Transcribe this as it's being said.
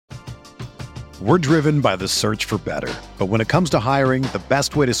We're driven by the search for better. But when it comes to hiring, the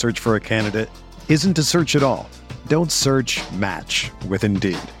best way to search for a candidate isn't to search at all. Don't search, match with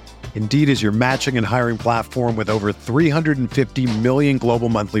Indeed. Indeed is your matching and hiring platform with over 350 million global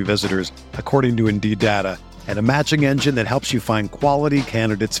monthly visitors, according to Indeed data, and a matching engine that helps you find quality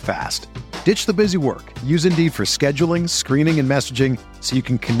candidates fast. Ditch the busy work. Use Indeed for scheduling, screening, and messaging so you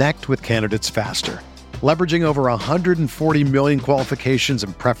can connect with candidates faster. Leveraging over 140 million qualifications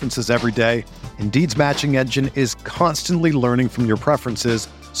and preferences every day, Indeed's matching engine is constantly learning from your preferences,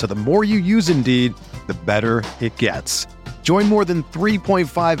 so the more you use Indeed, the better it gets. Join more than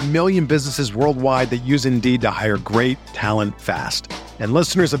 3.5 million businesses worldwide that use Indeed to hire great talent fast. And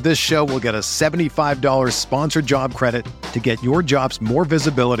listeners of this show will get a $75 sponsored job credit to get your jobs more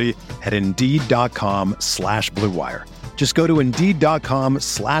visibility at Indeed.com/Blue Wire. Just go to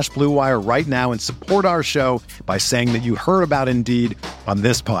Indeed.com/Blue Wire right now and support our show by saying that you heard about Indeed on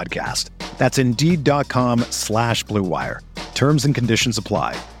this podcast. That's Indeed.com/Blue Wire. Terms and conditions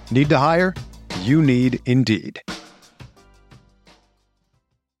apply. Need to hire? You need Indeed.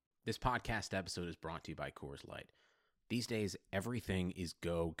 This podcast episode is brought to you by Coors Light. These days, everything is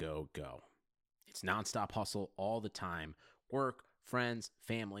go, go, go. It's nonstop hustle all the time. Work, friends,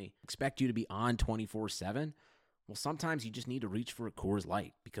 family, expect you to be on 24/7. Well, sometimes you just need to reach for a Coors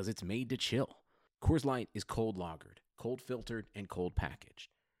Light because it's made to chill. Coors Light is cold lagered, cold filtered, and cold packaged.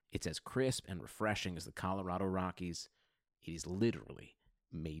 It's as crisp and refreshing as the Colorado Rockies. It is literally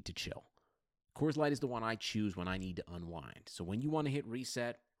made to chill. Coors Light is the one I choose when I need to unwind. So when you want to hit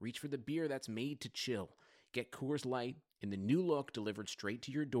reset, reach for the beer that's made to chill. Get Coors Light in the new look delivered straight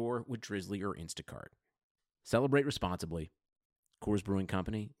to your door with Drizzly or Instacart. Celebrate responsibly. Coors Brewing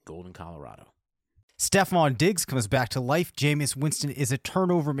Company, Golden, Colorado. Stephon Diggs comes back to life. Jameis Winston is a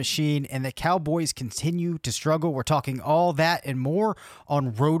turnover machine, and the Cowboys continue to struggle. We're talking all that and more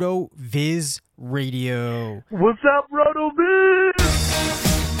on Roto Viz Radio. What's up, Roto Viz?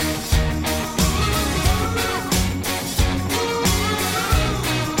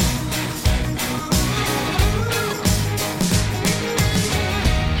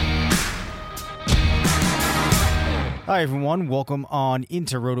 Hi, everyone. Welcome on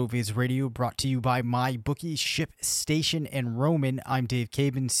into RotoViz Radio, brought to you by MyBookie, Ship Station, and Roman. I'm Dave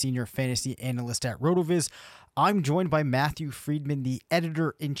Cabin, Senior Fantasy Analyst at RotoViz. I'm joined by Matthew Friedman, the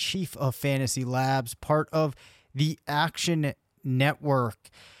Editor-in-Chief of Fantasy Labs, part of the Action Network.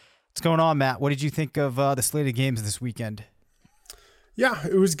 What's going on, Matt? What did you think of the slate of games this weekend? Yeah,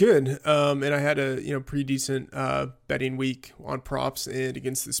 it was good. And I had a pretty decent betting week on props and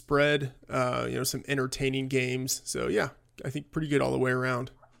against the spread. Some entertaining games. So yeah, I think pretty good all the way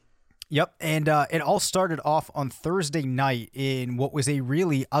around. Yep, and it all started off on Thursday night in what was a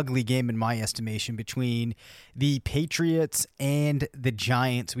really ugly game in my estimation between the Patriots and the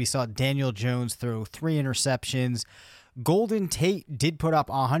Giants. We saw Daniel Jones throw 3 interceptions. Golden Tate did put up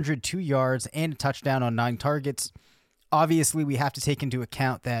 102 yards and a touchdown on 9 targets. Obviously, we have to take into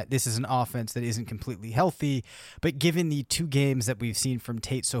account that this is an offense that isn't completely healthy, but given the 2 games that we've seen from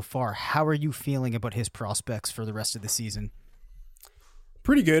Tate so far, how are you feeling about his prospects for the rest of the season?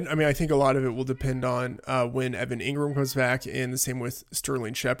 Pretty good. I mean, I think a lot of it will depend on when Evan Ingram comes back, and the same with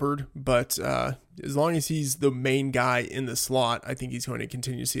Sterling Shepard. But as long as he's the main guy in the slot, I think he's going to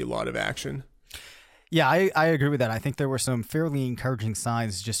continue to see a lot of action. Yeah, I agree with that. I think there were some fairly encouraging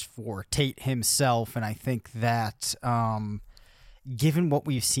signs just for Tate himself, and I think that given what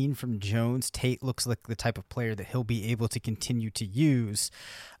we've seen from Jones, Tate looks like the type of player that he'll be able to continue to use.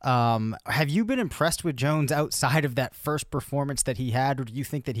 Have you been impressed with Jones outside of that first performance that he had, or do you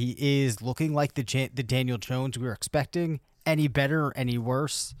think that he is looking like the Daniel Jones we were expecting? Any better or any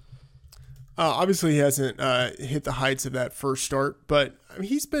worse? Obviously, he hasn't hit the heights of that first start, but I mean,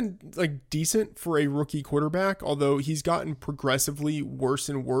 he's been decent for a rookie quarterback, although he's gotten progressively worse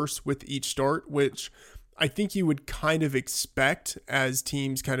and worse with each start, which I think you would kind of expect as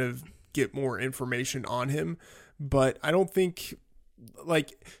teams kind of get more information on him. But I don't think,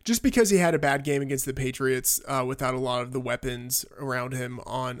 just because he had a bad game against the Patriots without a lot of the weapons around him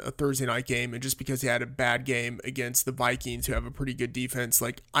on a Thursday night game, and just because he had a bad game against the Vikings, who have a pretty good defense,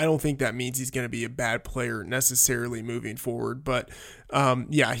 I don't think that means he's going to be a bad player necessarily moving forward. But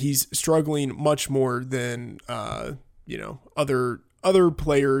he's struggling much more than other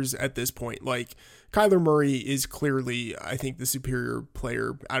players at this point. Kyler Murray is clearly, I think, the superior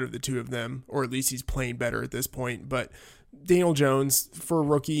player out of the 2 of them, or at least he's playing better at this point. But Daniel Jones, for a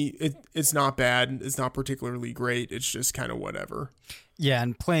rookie, it's not bad. It's not particularly great. It's just kind of whatever. Yeah,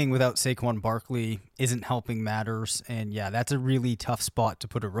 and playing without Saquon Barkley isn't helping matters. And yeah, that's a really tough spot to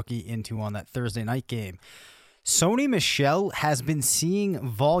put a rookie into on that Thursday night game. Sony Michel has been seeing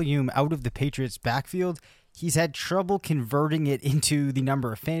volume out of the Patriots' backfield. He's had trouble converting it into the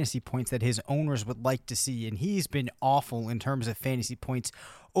number of fantasy points that his owners would like to see, and he's been awful in terms of fantasy points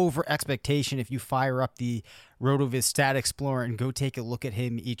over expectation. If you fire up the RotoViz Stat Explorer and go take a look at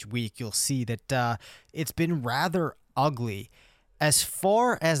him each week, you'll see that it's been rather ugly. As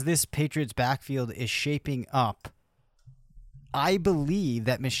far as this Patriots backfield is shaping up, I believe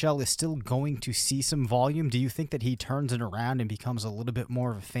that Michel is still going to see some volume. Do you think that he turns it around and becomes a little bit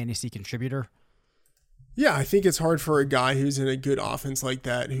more of a fantasy contributor? Yeah, I think it's hard for a guy who's in a good offense like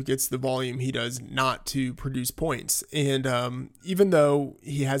that, who gets the volume he does, not to produce points. And even though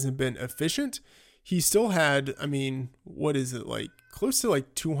he hasn't been efficient, he still had, what is it, like close to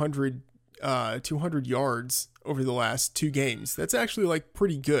like 200 yards over the last 2 games. That's actually like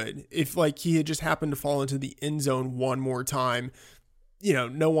pretty good. If like he had just happened to fall into the end zone one more time,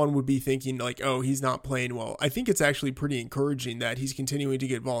 no one would be thinking like, oh, he's not playing well. I think it's actually pretty encouraging that he's continuing to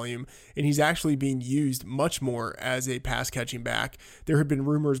get volume and he's actually being used much more as a pass catching back. There had been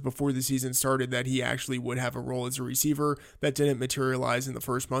rumors before the season started that he actually would have a role as a receiver. That didn't materialize in the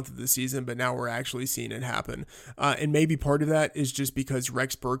first month of the season, but now we're actually seeing it happen. And maybe part of that is just because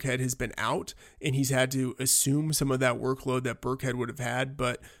Rex Burkhead has been out and he's had to assume some of that workload that Burkhead would have had.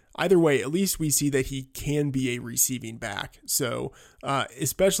 But either way, at least we see that he can be a receiving back. So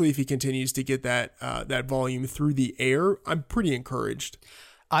especially if he continues to get that volume through the air, I'm pretty encouraged.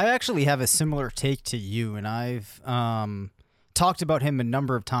 I actually have a similar take to you, and I've talked about him a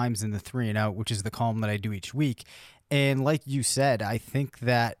number of times in the 3 and Out, which is the column that I do each week. And like you said, I think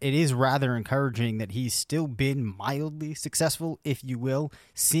that it is rather encouraging that he's still been mildly successful, if you will,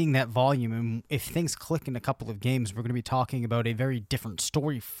 seeing that volume. And if things click in a couple of games, we're going to be talking about a very different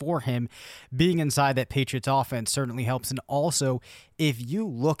story for him. Being inside that Patriots offense certainly helps. And also, if you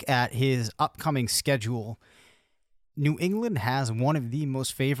look at his upcoming schedule, New England has one of the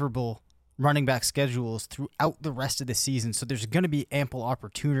most favorable running back schedules throughout the rest of the season. So there's going to be ample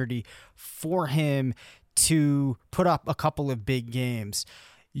opportunity for him to put up a couple of big games.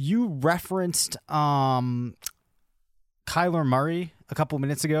 You referenced Kyler Murray a couple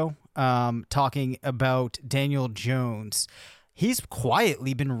minutes ago, talking about Daniel Jones. He's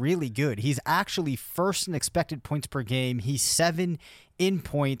quietly been really good. He's actually first in expected points per game. He's 7 in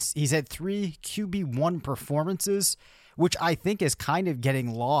points. He's had 3 QB1 performances, which I think is kind of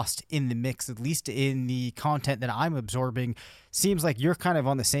getting lost in the mix, at least in the content that I'm absorbing. Seems like you're kind of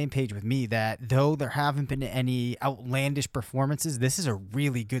on the same page with me that though there haven't been any outlandish performances, this is a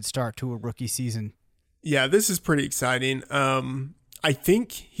really good start to a rookie season. Yeah, this is pretty exciting. I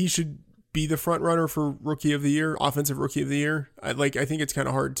think he should be the front runner for Rookie of the Year, Offensive Rookie of the Year. I think it's kind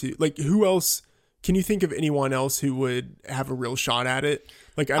of hard to, like, who else? Can you think of anyone else who would have a real shot at it?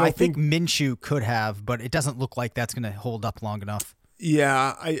 Like, I think Minshew could have, but it doesn't look like that's going to hold up long enough.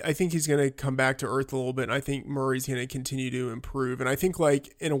 Yeah, I think he's going to come back to earth a little bit. And I think Murray's going to continue to improve. And I think,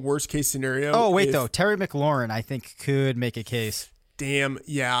 like, in a worst case scenario. Oh, wait, though. Terry McLaurin, I think, could make a case. Damn.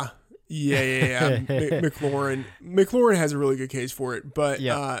 Yeah. McLaurin has a really good case for it. But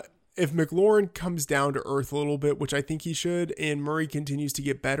if McLaurin comes down to earth a little bit, which I think he should, and Murray continues to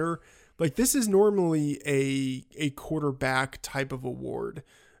get better, like, this is normally a quarterback type of award.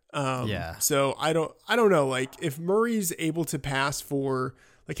 So I don't know, like, if Murray's able to pass for,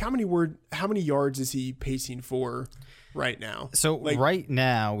 like, how many yards is he pacing for right now? So like, right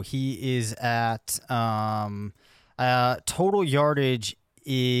now he is at total yardage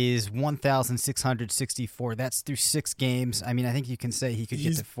is 1,664. That's through 6 games. I mean, I think you can say he could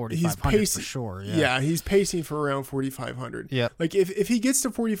get to 4,500 for sure. Yeah, he's pacing for around 4,500. Yeah. Like, if he gets to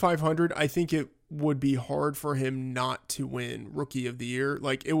 4,500, I think it would be hard for him not to win Rookie of the Year.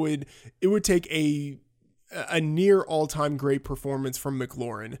 Like, it would take a near all-time great performance from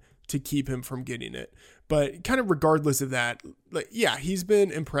McLaurin to keep him from getting it. But kind of regardless of that, like, yeah, he's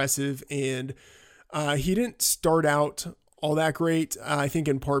been impressive, and he didn't start out all that great, I think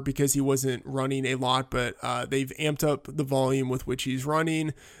in part because he wasn't running a lot, but they've amped up the volume with which he's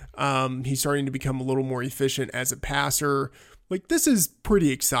running. He's starting to become a little more efficient as a passer. Like, this is pretty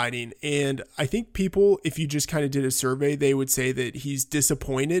exciting. And I think people, if you just kind of did a survey, they would say that he's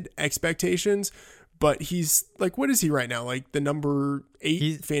disappointed expectations. But he's, like, what is he right now? Like, the number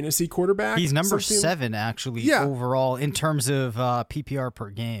 8 fantasy quarterback? He's number 7, actually, overall, in terms of PPR per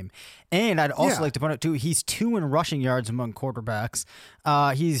game. And I'd also like to point out, too, he's 2 in rushing yards among quarterbacks.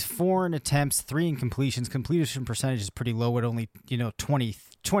 He's 4 in attempts, 3 in completions. Completion percentage is pretty low at only, 20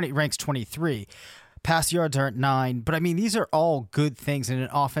 ranks 23. Pass yards are at 9. But, I mean, these are all good things in an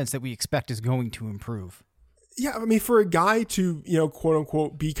offense that we expect is going to improve. Yeah, I mean, for a guy to,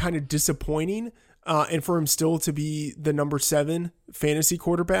 quote-unquote, be kind of disappointing, and for him still to be the number 7 fantasy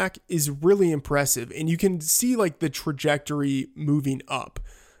quarterback is really impressive. And you can see like the trajectory moving up,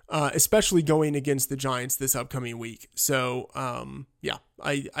 especially going against the Giants this upcoming week. So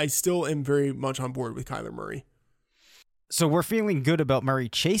I still am very much on board with Kyler Murray. So we're feeling good about Murray.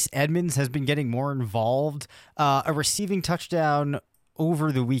 Chase Edmonds has been getting more involved. A receiving touchdown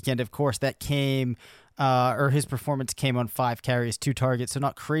over the weekend, of course, that came, or his performance came on 5 carries, 2 targets. So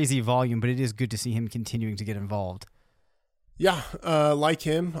not crazy volume, but it is good to see him continuing to get involved. Yeah, like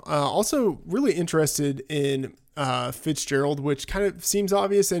him. Also really interested in Fitzgerald, which kind of seems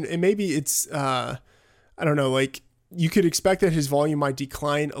obvious. And maybe it's, I don't know, like, you could expect that his volume might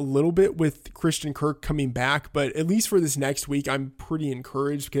decline a little bit with Christian Kirk coming back, but at least for this next week, I'm pretty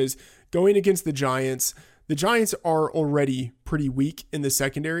encouraged because going against the Giants are already pretty weak in the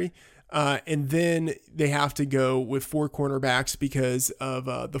secondary, and then they have to go with 4 cornerbacks because of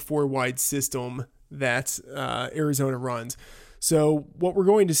the 4-wide system that Arizona runs. So what we're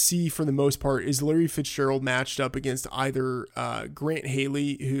going to see for the most part is Larry Fitzgerald matched up against either Grant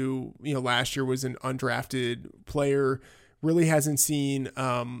Haley, who last year was an undrafted player, really hasn't seen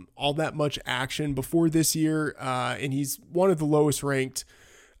all that much action before this year, and he's one of the lowest ranked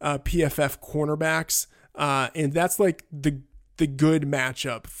PFF cornerbacks, and that's like the good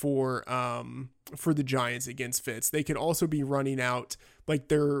matchup for the Giants against Fitz. They could also be running out like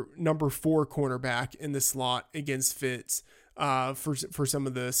their number 4 cornerback in the slot against Fitz for some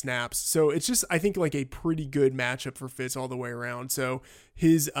of the snaps. So it's just, I think, like a pretty good matchup for Fitz all the way around. So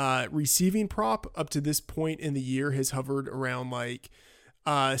his receiving prop up to this point in the year has hovered around like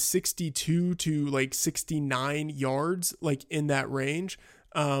 62 to like 69 yards, like in that range.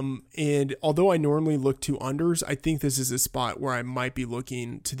 And although I normally look to unders, I think this is a spot where I might be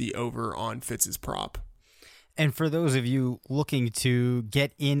looking to the over on Fitz's prop. And for those of you looking to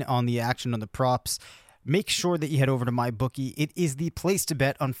get in on the action on the props, make sure that you head over to MyBookie. It is the place to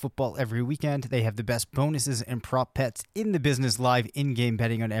bet on football every weekend. They have the best bonuses and prop bets in the business, live in-game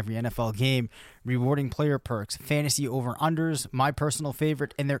betting on every NFL game, rewarding player perks, fantasy over-unders, my personal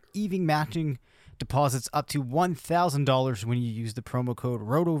favorite, and they're even matching deposits up to $1,000 when you use the promo code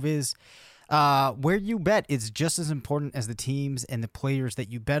RotoViz. Where you bet is just as important as the teams and the players that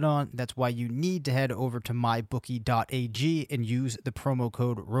you bet on. That's why you need to head over to mybookie.ag and use the promo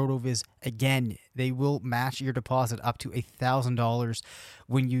code RotoViz. Again, they will match your deposit up to $1,000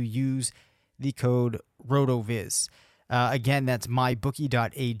 when you use the code RotoViz. Again, that's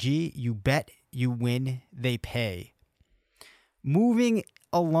mybookie.ag. You bet, you win, they pay. Moving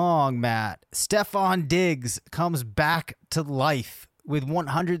along, Matt, Stephon Diggs comes back to life with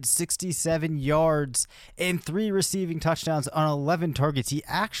 167 yards and 3 receiving touchdowns on 11 targets. He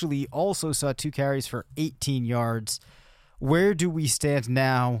actually also saw 2 carries for 18 yards. Where do we stand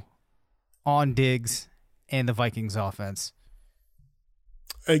now on Diggs and the Vikings offense?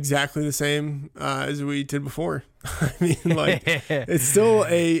 Exactly the same as we did before. I mean, like, it's still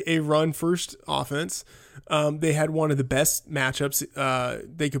a run-first offense. They had one of the best matchups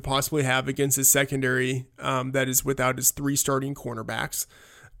they could possibly have against a secondary that is without his 3 starting cornerbacks.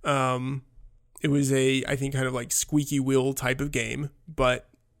 It was I think, kind of like squeaky wheel type of game, but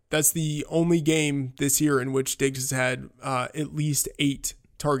that's the only game this year in which Diggs has had at least 8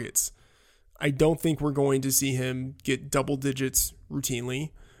 targets. I don't think we're going to see him get double digits routinely.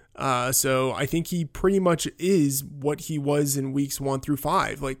 So I think he pretty much is what he was in weeks 1 through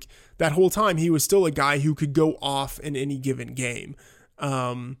 5. Like, that whole time, he was still a guy who could go off in any given game.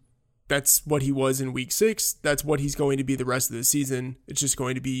 That's what he was in week 6. That's what he's going to be the rest of the season. It's just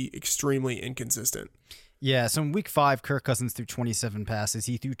going to be extremely inconsistent. Yeah, so in week 5, Kirk Cousins threw 27 passes.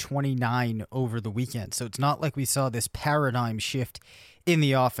 He threw 29 over the weekend. So it's not like we saw this paradigm shift in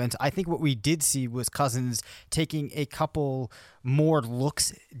the offense. I think what we did see was Cousins taking a couple more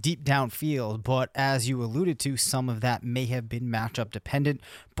looks deep downfield, but as you alluded to, some of that may have been matchup dependent.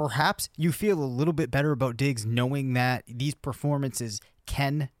 Perhaps you feel a little bit better about Diggs knowing that these performances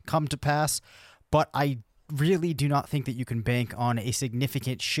can come to pass, but I really do not think that you can bank on a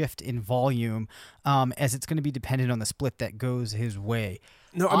significant shift in volume, as it's going to be dependent on the split that goes his way.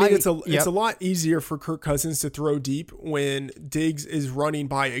 No, I mean, it's a lot easier for Kirk Cousins to throw deep when Diggs is running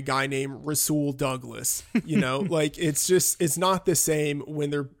by a guy named Rasul Douglas. Like, it's not the same when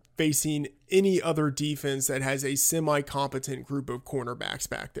they're facing any other defense that has a semi-competent group of cornerbacks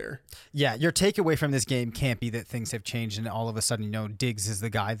back there. Yeah, your takeaway from this game can't be that things have changed and all of a sudden, Diggs is the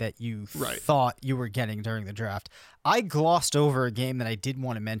guy that you thought you were getting during the draft. I glossed over a game that I did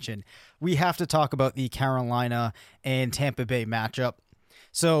want to mention. We have to talk about the Carolina and Tampa Bay matchup.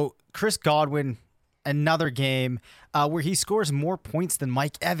 So Chris Godwin another game where he scores more points than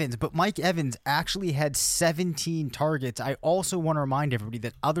Mike Evans, but Mike Evans actually had 17 targets. I also want to remind everybody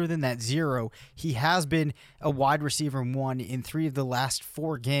that other than that 0, he has been a wide receiver 1 in 3 of the last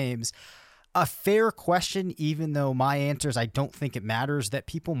 4 games. A fair question, even though my answer is I don't think it matters, that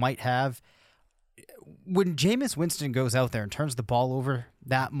people might have. When Jameis Winston goes out there and turns the ball over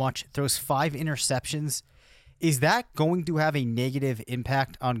that much, throws 5 interceptions, is that going to have a negative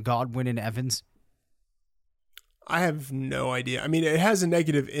impact on Godwin and Evans? I have no idea. I mean, it has a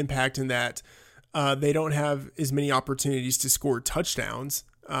negative impact in that they don't have as many opportunities to score touchdowns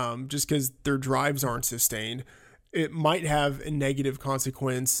just because their drives aren't sustained. It might have a negative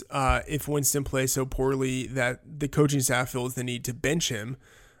consequence if Winston plays so poorly that the coaching staff feels the need to bench him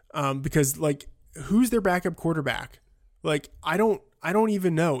because, like, who's their backup quarterback? Like, I don't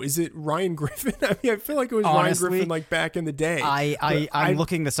even know. Is it Ryan Griffin? I mean, I feel like it was Honestly, Ryan Griffin like back in the day. I'm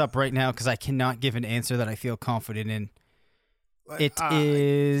looking this up right now because I cannot give an answer that I feel confident in. It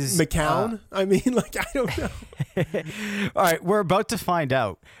is McCown. I mean, like, I don't know. All right, we're about to find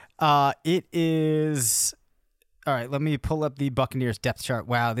out. It is. All right, let me pull up the Buccaneers depth chart.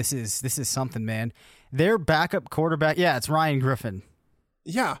 Wow, this is something, man. Their backup quarterback. Yeah, it's Ryan Griffin.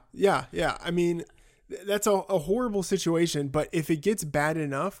 Yeah. I mean, that's a horrible situation, but if it gets bad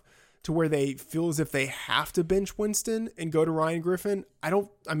enough to where they feel as if they have to bench Winston and go to Ryan Griffin, I don't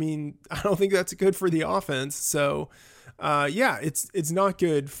think that's good for the offense. So, it's not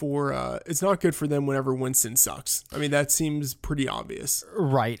good for them whenever Winston sucks. I mean, that seems pretty obvious.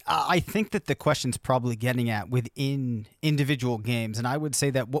 Right. I think that the question's probably getting at within individual games, and I would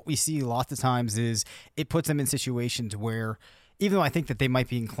say that what we see lots of times is it puts them in situations where, even though I think that they might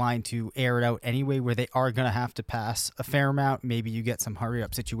be inclined to air it out anyway, where they are going to have to pass a fair amount, maybe you get some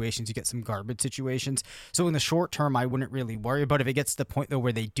hurry-up situations, you get some garbage situations. So in the short term, I wouldn't really worry about it. If it gets to the point, though,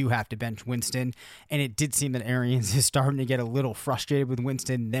 where they do have to bench Winston, and it did seem that Arians is starting to get a little frustrated with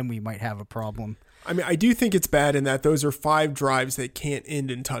Winston, then we might have a problem. I mean, I do think it's bad in that those are 5 drives that can't end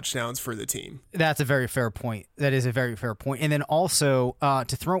in touchdowns for the team. That's a very fair point. That is a very fair point. And then also,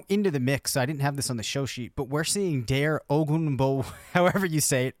 to throw into the mix, I didn't have this on the show sheet, but we're seeing Dare Ogunbo, however you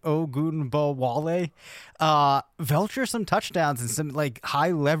say it, Ogunbowale, vulture some touchdowns in some like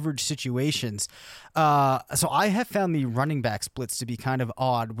high leverage situations. So I have found the running back splits to be kind of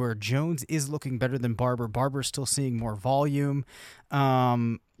odd, where Jones is looking better than Barber. Barber's still seeing more volume.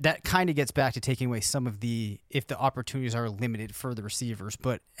 That kind of gets back to taking away some of if the opportunities are limited for the receivers.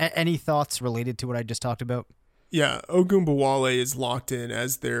 But any thoughts related to what I just talked about? Yeah, Ogunbowale is locked in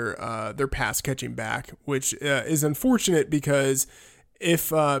as their pass catching back, which is unfortunate because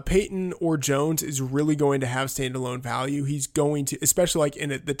if Peyton or Jones is really going to have standalone value, he's going to, especially like in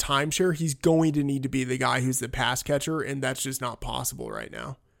the timeshare, he's going to need to be the guy who's the pass catcher, and that's just not possible right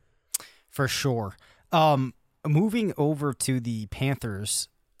now. For sure. Moving over to the Panthers,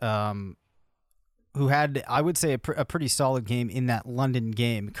 who had, I would say, a pretty solid game in that London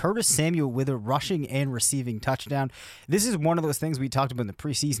game. Curtis Samuel with a rushing and receiving touchdown. This is one of those things we talked about in the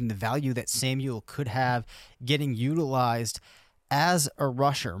preseason, the value that Samuel could have getting utilized as a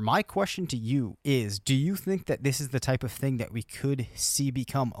rusher. My question to you is, do you think that this is the type of thing that we could see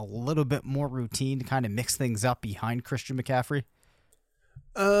become a little bit more routine to kind of mix things up behind Christian McCaffrey?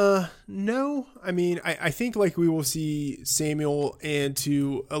 No. I mean, I think like we will see Samuel and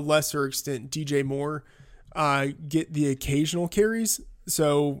to a lesser extent DJ Moore get the occasional carries.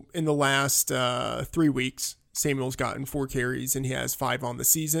 So in the last 3 weeks, Samuel's gotten 4 carries and he has 5 on the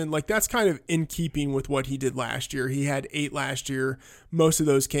season. Like, that's kind of in keeping with what he did last year. He had 8 last year. Most of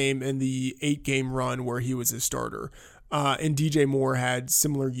those came in the 8-game run where he was a starter. And DJ Moore had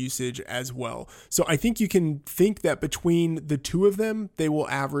similar usage as well. So I think you can think that between the two of them, they will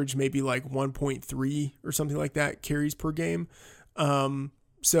average maybe like 1.3 or something like that carries per game.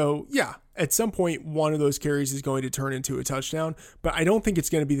 So yeah, at some point, one of those carries is going to turn into a touchdown, but I don't think it's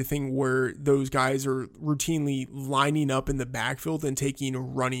going to be the thing where those guys are routinely lining up in the backfield and taking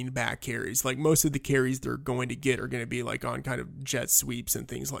running back carries. Like, most of the carries they're going to get are going to be like on kind of jet sweeps and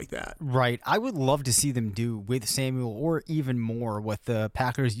things like that. Right. I would love to see them do with Samuel, or even more what the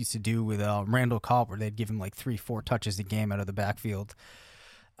Packers used to do with Randall Cobb, where they'd give him like 3-4 touches a game out of the backfield.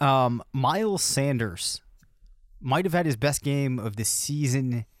 Miles Sanders might have had his best game of the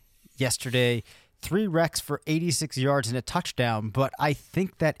season yesterday. 3 recs for 86 yards and a touchdown, but I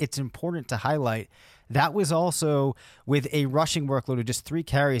think that it's important to highlight that was also with a rushing workload of just 3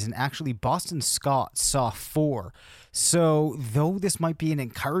 carries, and actually Boston Scott saw 4. So though this might be an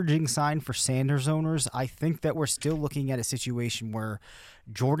encouraging sign for Sanders owners, I think that we're still looking at a situation where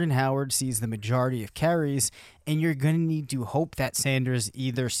Jordan Howard sees the majority of carries, and you're going to need to hope that Sanders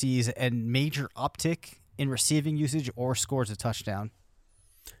either sees a major uptick in receiving usage or scores a touchdown.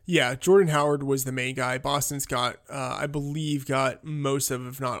 Yeah, Jordan Howard was the main guy. Boston's I believe, got most of,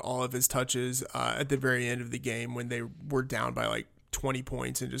 if not all of his touches at the very end of the game when they were down by like 20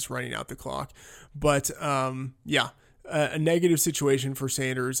 points and just running out the clock. But a negative situation for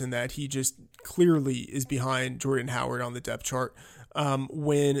Sanders in that he just clearly is behind Jordan Howard on the depth chart.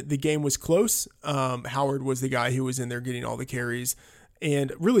 When the game was close, Howard was the guy who was in there getting all the carries.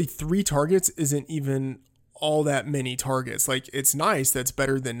 And really 3 targets isn't even all that many targets. Like, it's nice, that's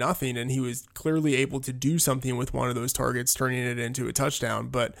better than nothing, and he was clearly able to do something with one of those targets, turning it into a touchdown.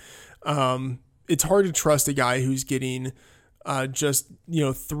 But it's hard to trust a guy who's getting just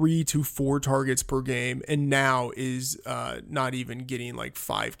 3 to 4 targets per game, and now is not even getting like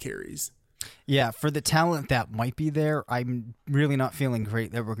 5 carries. Yeah, for the talent that might be there, I'm really not feeling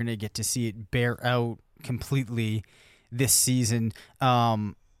great that we're going to get to see it bear out completely this season.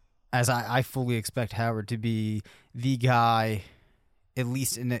 As I fully expect Howard to be the guy, at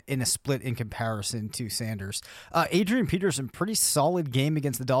least in a split in comparison to Sanders. Adrian Peterson, pretty solid game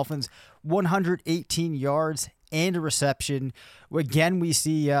against the Dolphins, 118 yards and a reception. Again, we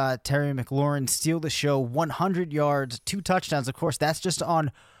see Terry McLaurin steal the show, 100 yards, 2 touchdowns. Of course, that's just on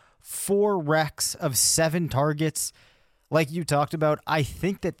 4 recs of 7 targets. Like you talked about, I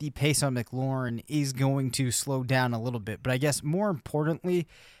think that the pace on McLaurin is going to slow down a little bit. But I guess more importantly,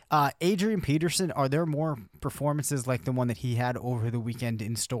 Adrian Peterson, are there more performances like the one that he had over the weekend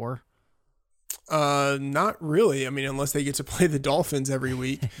in store? Not really. I mean, unless they get to play the Dolphins every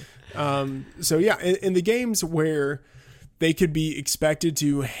week. So yeah, in the games where they could be expected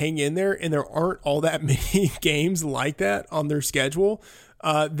to hang in there, and there aren't all that many games like that on their schedule,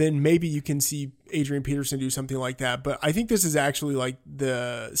 then maybe you can see Adrian Peterson do something like that. But I think this is actually like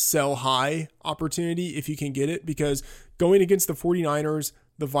the sell high opportunity if you can get it, because going against the 49ers,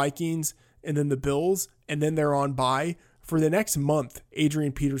 the Vikings, and then the Bills, and then they're on bye, for the next month,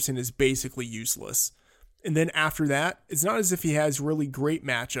 Adrian Peterson is basically useless. And then after that, it's not as if he has really great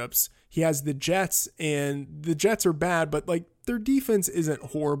matchups. He has the Jets, and the Jets are bad, but like their defense isn't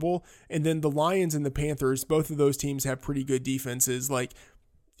horrible. And then the Lions and the Panthers, both of those teams have pretty good defenses. Like,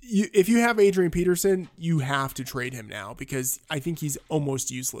 if you have Adrian Peterson, you have to trade him now, because I think he's almost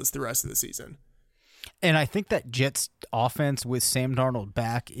useless the rest of the season. And I think that Jets offense with Sam Darnold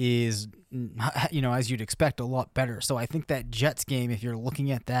back is, as you'd expect, a lot better. So I think that Jets game, if you're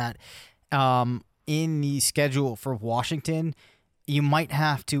looking at that in the schedule for Washington, you might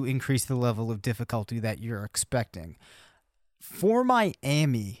have to increase the level of difficulty that you're expecting. For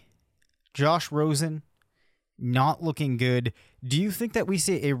Miami, Josh Rosen, not looking good. Do you think that we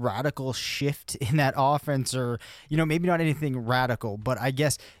see a radical shift in that offense, or, maybe not anything radical, but I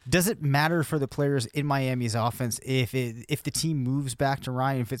guess, does it matter for the players in Miami's offense if the team moves back to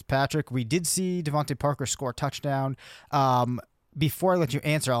Ryan Fitzpatrick? We did see Devontae Parker score a touchdown. Before I let you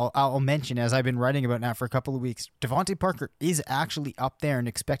answer, I'll mention, as I've been writing about now for a couple of weeks, Devontae Parker is actually up there in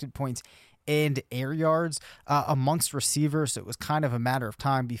expected points and air yards amongst receivers. So it was kind of a matter of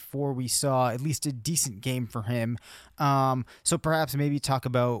time before we saw at least a decent game for him. So perhaps maybe talk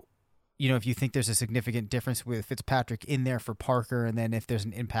about, if you think there's a significant difference with Fitzpatrick in there for Parker, and then if there's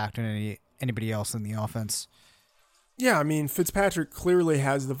an impact on anybody else in the offense. Yeah, I mean, Fitzpatrick clearly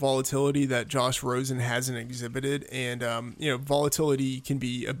has the volatility that Josh Rosen hasn't exhibited, and volatility can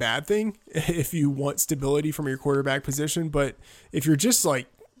be a bad thing if you want stability from your quarterback position. But if you're just like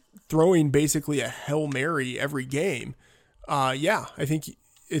throwing basically a Hail Mary every game, I think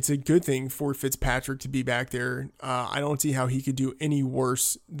it's a good thing for Fitzpatrick to be back there. I don't see how he could do any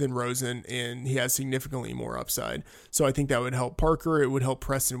worse than Rosen, and he has significantly more upside. So I think that would help Parker. It would help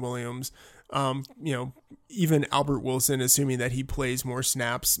Preston Williams. Even Albert Wilson, assuming that he plays more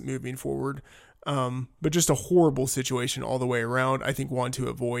snaps moving forward. But just a horrible situation all the way around. I think one to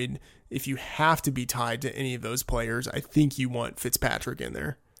avoid. If you have to be tied to any of those players, I think you want Fitzpatrick in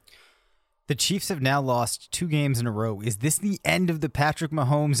there. The Chiefs have now lost 2 games in a row. Is this the end of the Patrick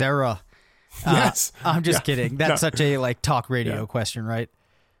Mahomes era? Yes. I'm just kidding. That's such a talk radio question, right?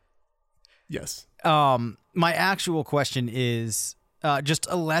 Yes. My actual question is just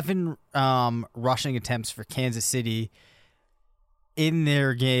 11 rushing attempts for Kansas City in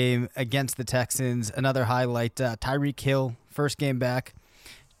their game against the Texans. Another highlight, Tyreek Hill, first game back,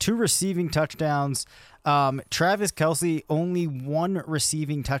 2 receiving touchdowns. Travis Kelce, only 1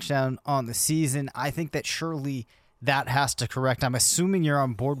 receiving touchdown on the season. I think that surely that has to correct. I'm assuming you're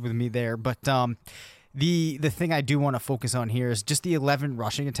on board with me there, but The thing I do want to focus on here is just the 11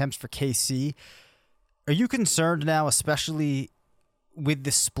 rushing attempts for KC. Are you concerned now, especially with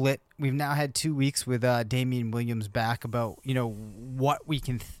the split? We've now had 2 weeks with Damian Williams back, about what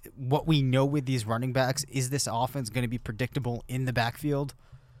we know with these running backs. Is this offense going to be predictable in the backfield?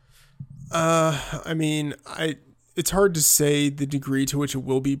 It's hard to say the degree to which it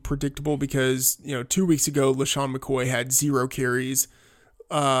will be predictable because 2 weeks ago LaShawn McCoy had 0 carries.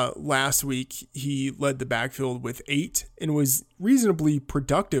 Last week he led the backfield with 8 and was reasonably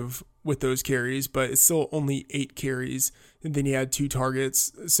productive with those carries, but it's still only 8 carries, and then he had 2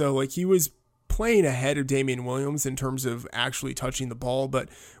 targets. So he was playing ahead of Damian Williams in terms of actually touching the ball, but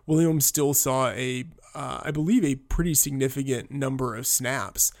Williams still saw I believe a pretty significant number of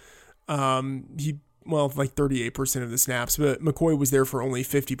snaps. 38% of the snaps, but McCoy was there for only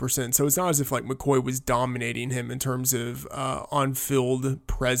 50%. So it's not as if McCoy was dominating him in terms of on-field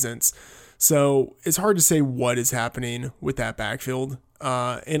presence. So it's hard to say what is happening with that backfield.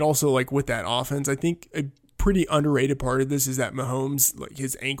 And also with that offense, I think a pretty underrated part of this is that Mahomes,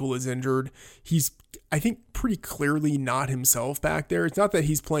 his ankle is injured. He's, I think, pretty clearly not himself back there. It's not that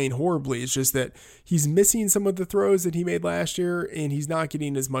he's playing horribly. It's just that he's missing some of the throws that he made last year, and he's not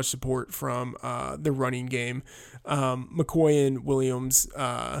getting as much support from the running game. McCoy and Williams,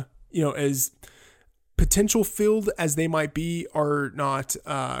 as potential filled as they might be, are not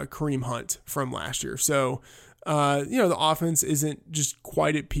Kareem Hunt from last year. So, the offense isn't just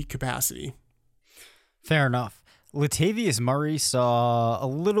quite at peak capacity. Fair enough. Latavius Murray saw a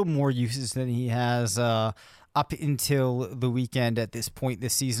little more uses than he has up until the weekend at this point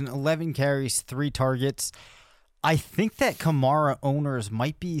this season. 11 carries, 3 targets. I think that Kamara owners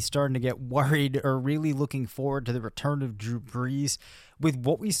might be starting to get worried or really looking forward to the return of Drew Brees. With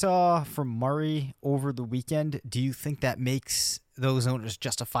what we saw from Murray over the weekend, do you think that makes those owners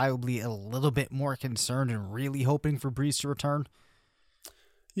justifiably a little bit more concerned and really hoping for Brees to return?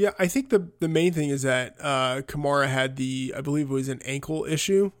 Yeah, I think the main thing is that Kamara had I believe it was an ankle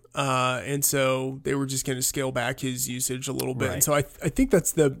issue, and so they were just going to scale back his usage a little bit. Right. And so I think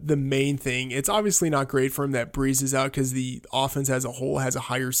that's the main thing. It's obviously not great for him that Brees is out because the offense as a whole has a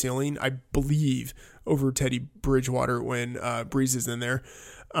higher ceiling, I believe, over Teddy Bridgewater when Brees is in there.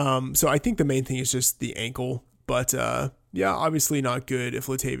 So I think the main thing is just the ankle. But obviously not good if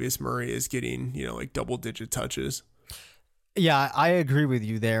Latavius Murray is getting double-digit touches. Yeah, I agree with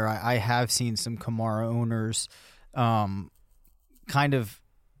you there. I have seen some Kamara owners kind of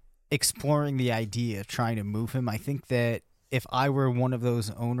exploring the idea of trying to move him. I think that if I were one of those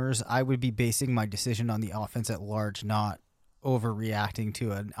owners, I would be basing my decision on the offense at large, not overreacting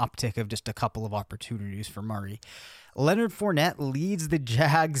to an uptick of just a couple of opportunities for Murray. Leonard Fournette leads the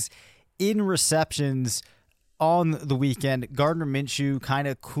Jags in receptions on the weekend. Gardner Minshew kind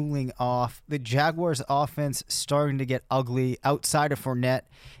of cooling off. The Jaguars offense starting to get ugly outside of Fournette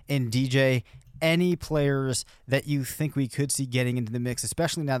and DJ. Any players that you think we could see getting into the mix,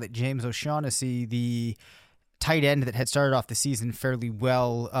 especially now that James O'Shaughnessy, the tight end that had started off the season fairly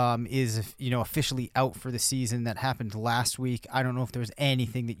well, is officially out for the season. That happened last week. I don't know if there was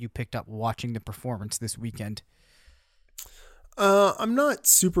anything that you picked up watching the performance this weekend. I'm not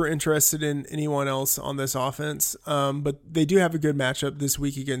super interested in anyone else on this offense, but they do have a good matchup this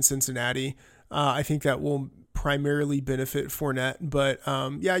week against Cincinnati. I think that will primarily benefit Fournette, but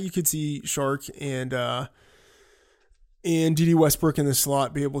you could see Shark and D.D. Westbrook in the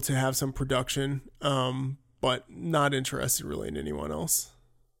slot be able to have some production, but not interested really in anyone else.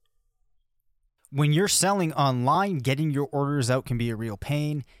 When you're selling online, getting your orders out can be a real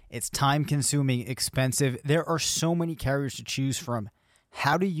pain. It's time-consuming, expensive. There are so many carriers to choose from.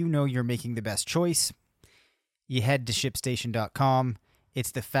 How do you know you're making the best choice? You head to ShipStation.com.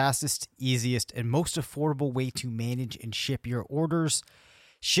 It's the fastest, easiest, and most affordable way to manage and ship your orders.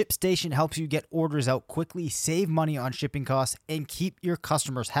 ShipStation helps you get orders out quickly, save money on shipping costs, and keep your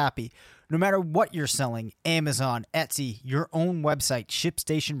customers happy. No matter what you're selling, Amazon, Etsy, your own website,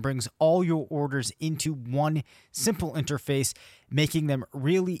 ShipStation brings all your orders into one simple interface, making them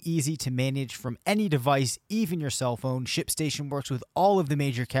really easy to manage from any device, even your cell phone. ShipStation works with all of the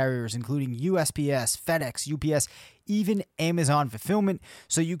major carriers, including USPS, FedEx, UPS, even Amazon Fulfillment,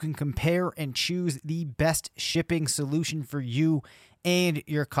 so you can compare and choose the best shipping solution for you and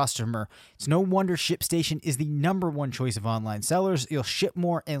your customer. It's no wonder ShipStation is the #1 choice of online sellers. You'll ship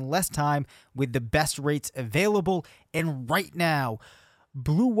more in less time with the best rates available. And right now,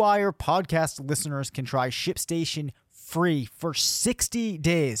 Blue Wire podcast listeners can try ShipStation free for 60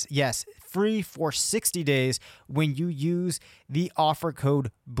 days. Yes, free for 60 days when you use the offer code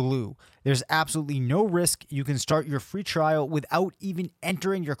BLUE. There's absolutely no risk. You can start your free trial without even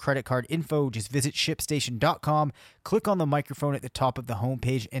entering your credit card info. Just visit ShipStation.com, click on the microphone at the top of the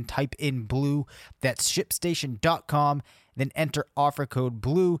homepage, and type in BLUE. That's ShipStation.com. Then enter offer code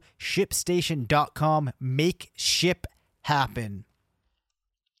BLUE. ShipStation.com. Make ship happen.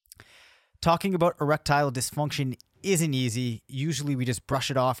 Talking about erectile dysfunction isn't easy. Usually we just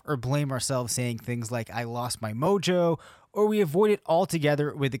brush it off or blame ourselves, saying things like, I lost my mojo, or we avoid it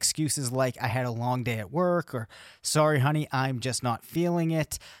altogether with excuses like, I had a long day at work, or sorry, honey, I'm just not feeling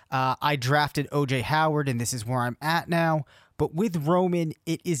it. I drafted OJ Howard and this is where I'm at now. But with Roman,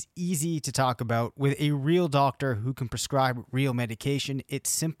 it is easy to talk about. With a real doctor who can prescribe real medication, it's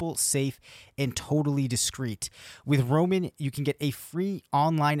simple, safe, and totally discreet. With Roman, you can get a free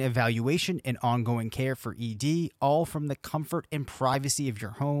online evaluation and ongoing care for ED, all from the comfort and privacy of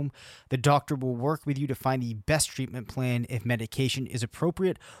your home. The doctor will work with you to find the best treatment plan. If medication is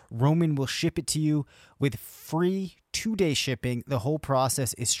appropriate, Roman will ship it to you with free 2-day shipping. The whole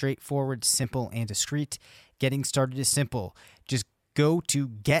process is straightforward, simple, and discreet. Getting started is simple. Just go to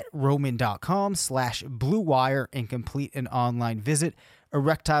getroman.com/bluewire and complete an online visit.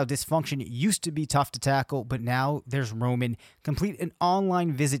 Erectile dysfunction used to be tough to tackle, but now there's Roman. Complete an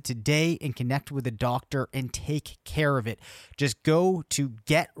online visit today and connect with a doctor and take care of it. Just go to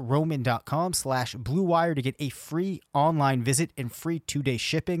getroman.com/bluewire to get a free online visit and free 2-day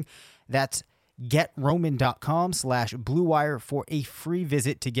shipping. That's getroman.com/bluewire for a free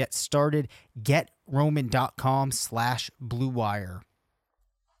visit to get started. getroman.com/bluewire.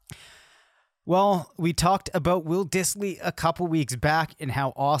 Well, we talked about Will Dissly a couple weeks back and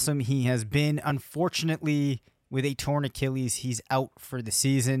how awesome he has been. Unfortunately, with a torn Achilles, he's out for the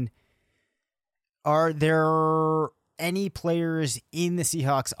season. Are there any players in the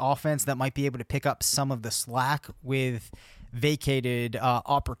Seahawks offense that might be able to pick up some of the slack with vacated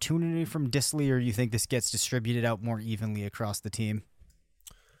opportunity from Dissly, or you think this gets distributed out more evenly across the team?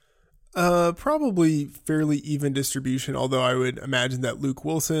 Probably fairly even distribution, although I would imagine that Luke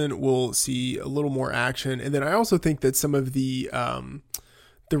Wilson will see a little more action. And then I also think that some of the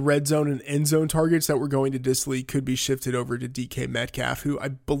red zone and end zone targets that were going to Dissly could be shifted over to DK Metcalf, who I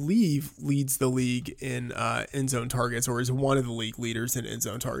believe leads the league in end zone targets, or is one of the league leaders in end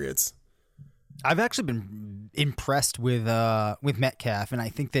zone targets. I've actually been impressed with Metcalf, and I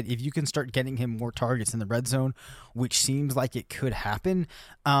think that if you can start getting him more targets in the red zone, which seems like it could happen,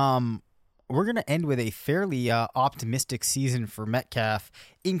 we're going to end with a fairly optimistic season for Metcalf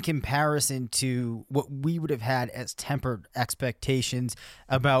in comparison to what we would have had as tempered expectations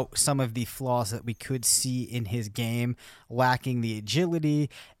about some of the flaws that we could see in his game, lacking the agility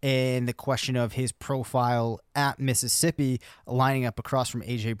and the question of his profile at Mississippi, lining up across from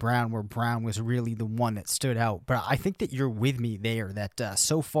A.J. Brown, where Brown was really the one that stood out. But I think that you're with me there, that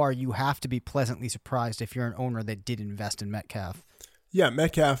so far you have to be pleasantly surprised if you're an owner that did invest in Metcalf. Yeah,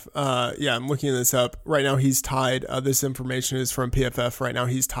 Metcalf, I'm looking this up. Right now he's tied. This information is from PFF. Right now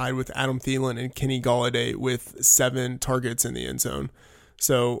he's tied with Adam Thielen and Kenny Golladay with 7 targets in the end zone.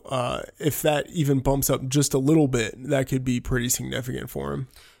 So if that even bumps up just a little bit, that could be pretty significant for him.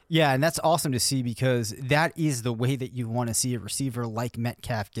 Yeah, and that's awesome to see, because that is the way that you want to see a receiver like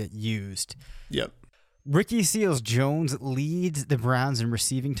Metcalf get used. Yep. Ricky Seals-Jones leads the Browns in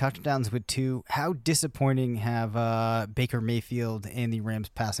receiving touchdowns with 2. How disappointing have Baker Mayfield and the Rams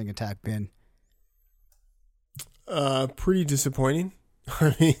passing attack been? Pretty disappointing.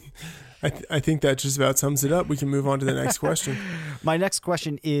 I mean, I think that just about sums it up. We can move on to the next question. My next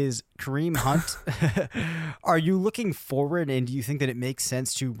question is Kareem Hunt. Are you looking forward, and do you think that it makes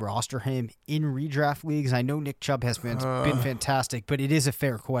sense to roster him in redraft leagues? I know Nick Chubb has been fantastic, but it is a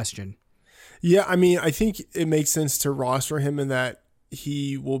fair question. Yeah, I mean, I think it makes sense to roster him in that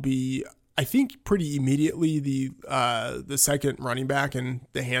he will be, I think, pretty immediately the second running back in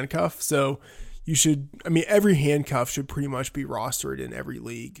the handcuff. So you should, I mean, every handcuff should pretty much be rostered in every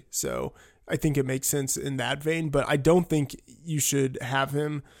league. So I think it makes sense in that vein, but I don't think you should have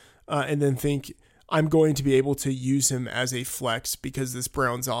him and then think, I'm going to be able to use him as a flex because this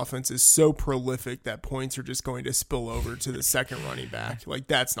Browns offense is so prolific that points are just going to spill over to the second running back. Like,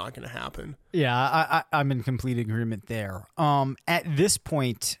 that's not going to happen. Yeah, I'm in complete agreement there. At this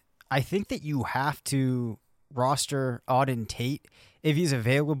point, I think that you have to roster Auden Tate if he's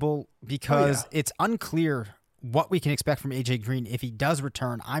available, because it's unclear what we can expect from AJ Green if he does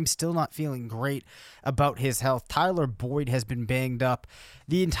return, I'm still not feeling great about his health. Tyler Boyd has been banged up.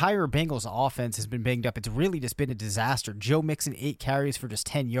 The entire Bengals offense has been banged up. It's really just been a disaster. Joe Mixon, 8 carries for just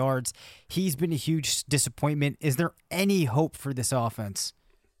 10 yards. He's been a huge disappointment. Is there any hope for this offense?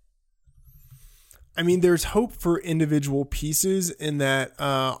 I mean, there's hope for individual pieces in that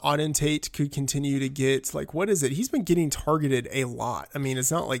Auden Tate could continue to get, like, what is it? He's been getting targeted a lot. I mean, it's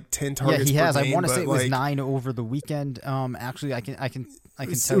not like 10 targets per game. Yeah, he has. I want to say it was 9 over the weekend. Actually, I can tell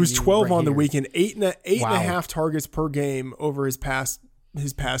you. It was 12 right on the here. weekend, eight and a half targets per game over his past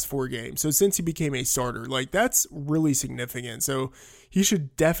 4 games. So since he became a starter, like, that's really significant. So he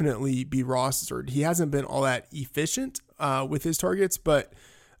should definitely be rostered. He hasn't been all that efficient with his targets, but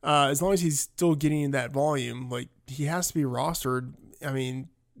as long as he's still getting that volume, like, he has to be rostered. I mean,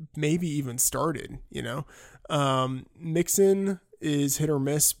 maybe even started, you know. Mixon is hit or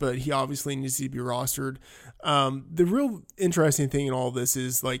miss, but he obviously needs to be rostered. The real interesting thing in all of this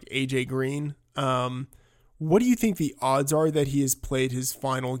is, like, AJ Green. What do you think the odds are that he has played his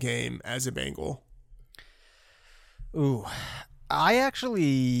final game as a Bengal? Ooh, I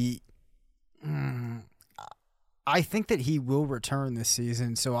actually... I think that he will return this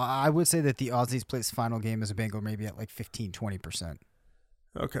season, so I would say that the odds he's played his final game as a Bengal maybe at like 15-20%.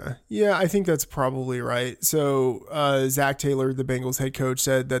 Okay. Yeah, I think that's probably right. So Zach Taylor, the Bengals head coach,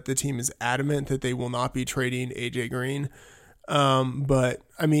 said that the team is adamant that they will not be trading AJ Green. But,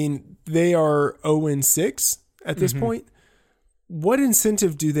 I mean, they are 0-6 at this point. What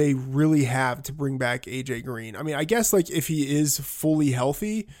incentive do they really have to bring back AJ Green? I mean, I guess, like, if he is fully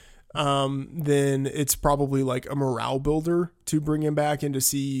healthy, then it's probably like a morale builder to bring him back and to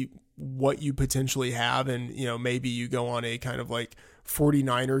see what you potentially have. And, you know, maybe you go on a kind of like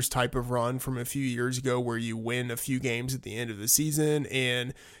 49ers type of run from a few years ago where you win a few games at the end of the season,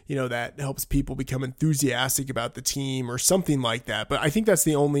 and, you know, that helps people become enthusiastic about the team or something like that. But I think that's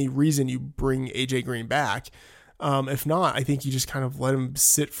the only reason you bring AJ Green back. If not, I think you just kind of let him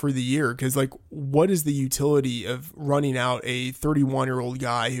sit for the year, because, like, what is the utility of running out a 31-year-old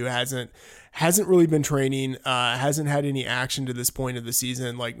guy who hasn't really been training, hasn't had any action to this point of the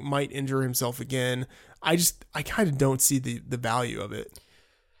season, like, might injure himself again? I kind of don't see the value of it.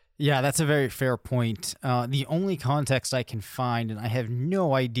 Yeah, that's a very fair point. The only context I can find, and I have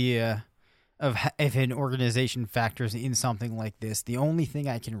no idea of if an organization factors in something like this, the only thing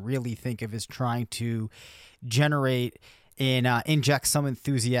I can really think of is trying to generate and inject some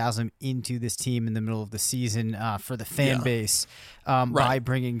enthusiasm into this team in the middle of the season for the fan base by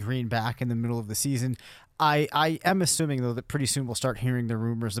bringing Green back in the middle of the season. I am assuming, though, that pretty soon we'll start hearing the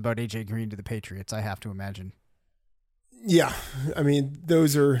rumors about AJ Green to the Patriots, I have to imagine. Yeah, I mean,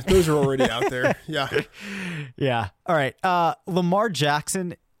 those are already out there. Yeah. Yeah. All right. Lamar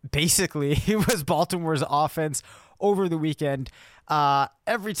Jackson basically was Baltimore's offense over the weekend.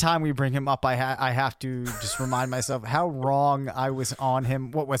 Every time we bring him up, I have to just remind myself how wrong I was on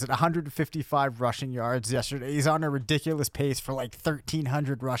him. What was it? 155 rushing yards yesterday. He's on a ridiculous pace for like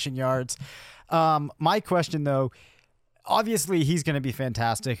 1,300 rushing yards. My question, though, obviously he's going to be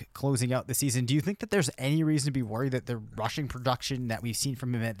fantastic closing out the season. Do you think that there's any reason to be worried that the rushing production that we've seen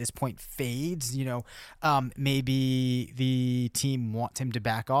from him at this point fades? You know, maybe the team wants him to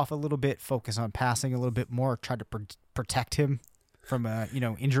back off a little bit, focus on passing a little bit more, try to protect him from a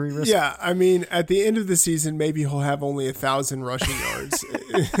injury risk. Yeah, I mean, at the end of the season, maybe he'll have only 1,000 rushing yards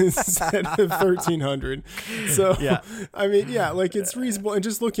instead of 1,300. So, yeah. I mean, yeah, like, it's reasonable. And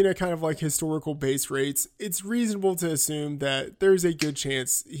just looking at kind of like historical base rates, it's reasonable to assume that there's a good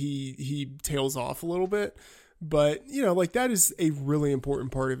chance he tails off a little bit. But, you know, like, that is a really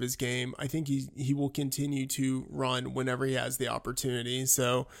important part of his game. I think he will continue to run whenever he has the opportunity.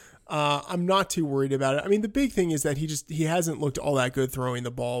 So I'm not too worried about it. I mean, the big thing is that he hasn't looked all that good throwing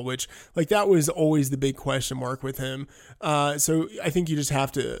the ball, which, like, that was always the big question mark with him. So I think you just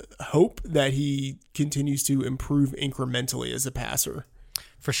have to hope that he continues to improve incrementally as a passer.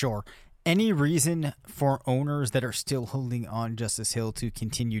 For sure. Any reason for owners that are still holding on Justice Hill to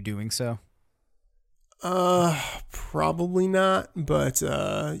continue doing so? Probably not, but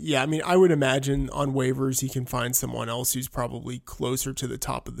yeah, I mean, I would imagine on waivers he can find someone else who's probably closer to the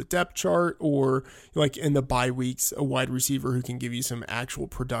top of the depth chart, or like in the bye weeks, a wide receiver who can give you some actual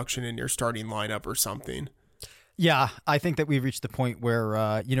production in your starting lineup or something. Yeah, I think that we've reached the point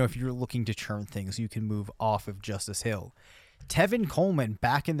where, if you're looking to churn things, you can move off of Justice Hill. Tevin Coleman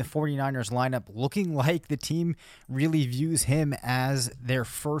back in the 49ers lineup, looking like the team really views him as their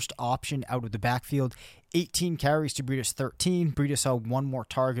first option out of the backfield. 18 carries to Breida 13. Breida saw one more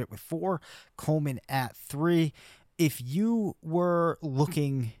target with 4. Coleman at 3. If you were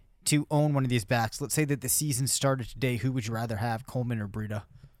looking to own one of these backs? Let's say that the season started today. Who would you rather have, Coleman or Breida?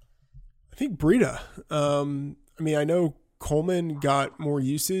 I think Breida. I know Coleman got more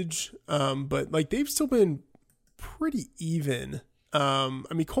usage, but like they've still been pretty even.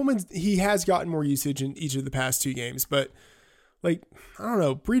 Coleman, he has gotten more usage in each of the past 2 games, but like, I don't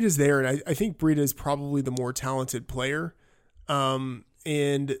know, Breida's there, and I think Breida is probably the more talented player. And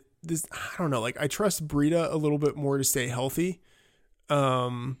this, I don't know, like I trust Breida a little bit more to stay healthy.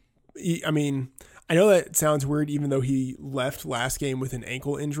 I know that sounds weird, even though he left last game with an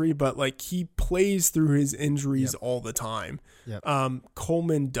ankle injury, but like he plays through his injuries all the time. Yep.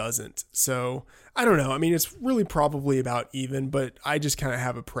 Coleman doesn't. So I don't know. I mean, it's really probably about even, but I just kind of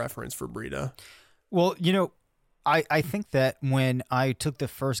have a preference for Breida. Well, I think that when I took the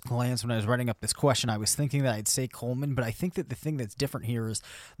first glance when I was writing up this question, I was thinking that I'd say Coleman, but I think that the thing that's different here is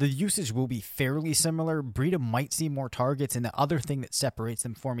the usage will be fairly similar. Breida might see more targets, and the other thing that separates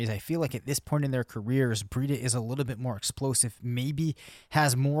them for me is I feel like at this point in their careers, Breida is a little bit more explosive, maybe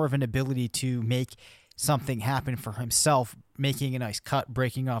has more of an ability to make something happen for himself, making a nice cut,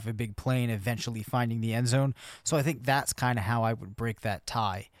 breaking off a big play, and eventually finding the end zone. So I think that's kind of how I would break that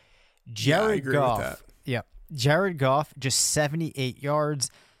tie. Jared Goff. With that. Yeah. Jared Goff, just 78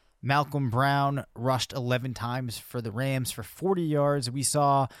 yards. Malcolm Brown rushed 11 times for the Rams for 40 yards. We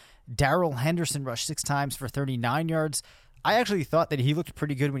saw Darrell Henderson rush 6 times for 39 yards. I actually thought that he looked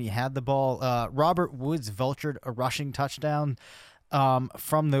pretty good when he had the ball. Robert Woods vultured a rushing touchdown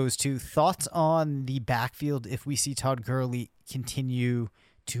from those 2. Thoughts on the backfield if we see Todd Gurley continue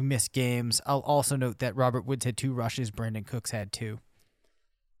to miss games? I'll also note that Robert Woods had 2 rushes. Brandon Cooks had 2.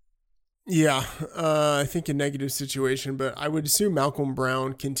 Yeah, I think a negative situation, but I would assume Malcolm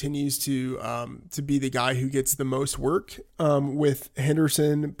Brown continues to be the guy who gets the most work, with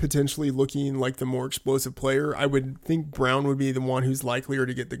Henderson potentially looking like the more explosive player. I would think Brown would be the one who's likelier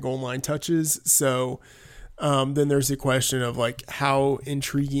to get the goal line touches. So then there's the question of like how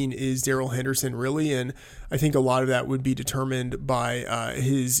intriguing is Darrell Henderson really, and I think a lot of that would be determined by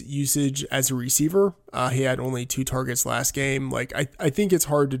his usage as a receiver. He had only 2 targets last game. Like I think it's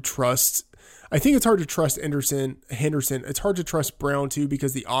hard to trust. I think it's hard to trust Henderson. It's hard to trust Brown too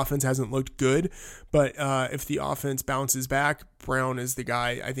because the offense hasn't looked good. But if the offense bounces back, Brown is the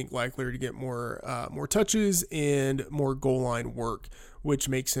guy I think likelier to get more touches and more goal line work, which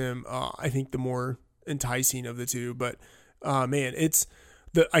makes him I think the more enticing of the 2. But I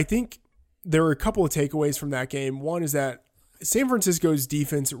think there were a couple of takeaways from that game. One is that San Francisco's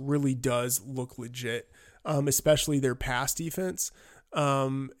defense really does look legit, especially their pass defense.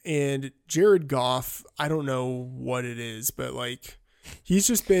 And Jared Goff, I don't know what it is, but like he's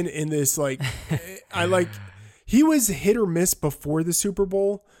just been in this like he was hit or miss before the Super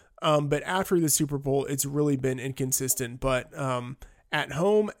Bowl, but after the Super Bowl it's really been inconsistent. But at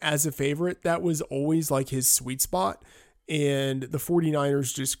home as a favorite, that was always like his sweet spot. And the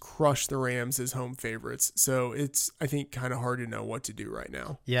 49ers just crushed the Rams as home favorites. So it's, I think, kind of hard to know what to do right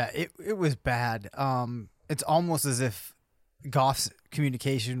now. Yeah, it was bad. It's almost as if Goff's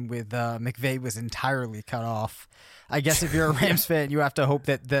communication with McVay was entirely cut off. I guess if you're a Rams fan, you have to hope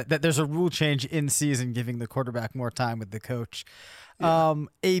that there's a rule change in season giving the quarterback more time with the coach. Yeah.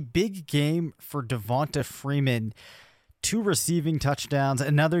 A big game for Devonta Freeman. 2 receiving touchdowns,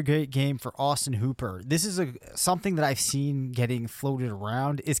 another great game for Austin Hooper. This is something that I've seen getting floated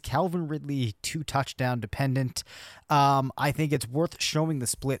around. Is Calvin Ridley 2 touchdown dependent? I think it's worth showing the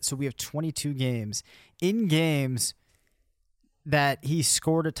split. So we have 22 games. In games that he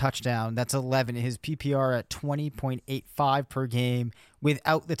scored a touchdown, that's 11. His PPR at 20.85 per game.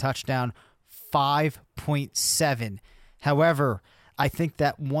 Without the touchdown, 5.7. However, I think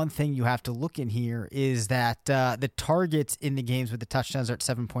that one thing you have to look in here is that the targets in the games with the touchdowns are at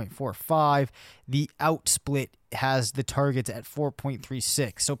 7.45. The out split has the targets at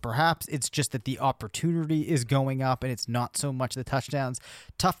 4.36. So perhaps it's just that the opportunity is going up and it's not so much the touchdowns.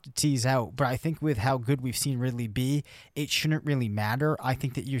 Tough to tease out, but I think with how good we've seen Ridley be, it shouldn't really matter. I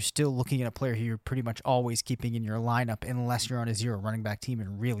think that you're still looking at a player who you're pretty much always keeping in your lineup unless you're on a 0 running back team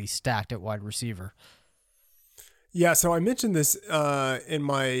and really stacked at wide receiver. Yeah, so I mentioned this in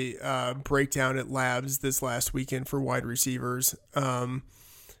my breakdown at Labs this last weekend for wide receivers. Noted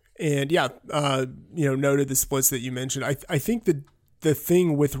the splits that you mentioned. I think the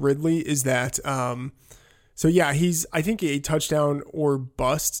thing with Ridley is that, he's, I think, a touchdown or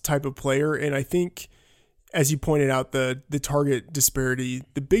bust type of player. And I think, as you pointed out, the target disparity,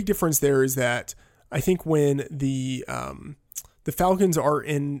 the big difference there is that I think when the Falcons are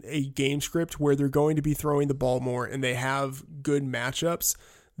in a game script where they're going to be throwing the ball more and they have good matchups,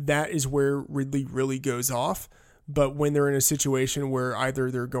 that is where Ridley really goes off. But when they're in a situation where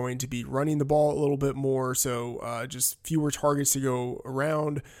either they're going to be running the ball a little bit more, so just fewer targets to go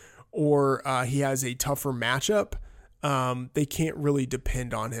around, or he has a tougher matchup, they can't really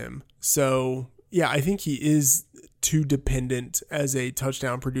depend on him. So yeah, I think he is too dependent as a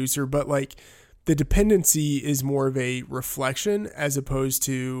touchdown producer, but like the dependency is more of a reflection as opposed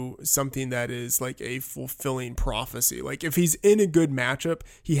to something that is like a fulfilling prophecy. Like if he's in a good matchup,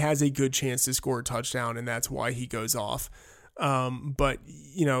 he has a good chance to score a touchdown, and that's why he goes off. But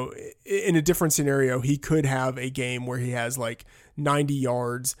you know, in a different scenario, he could have a game where he has like 90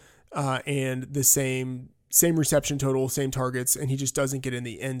 yards and the same reception total, same targets, and he just doesn't get in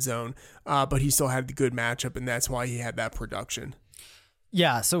the end zone. But he still had the good matchup, and that's why he had that production.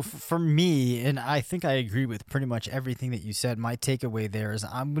 Yeah, so for me, and I think I agree with pretty much everything that you said, my takeaway there is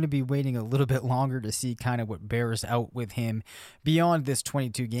I'm going to be waiting a little bit longer to see kind of what bears out with him beyond this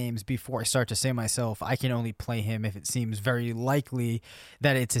 22 games before I start to say myself, I can only play him if it seems very likely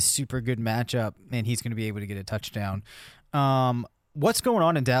that it's a super good matchup and he's going to be able to get a touchdown. What's going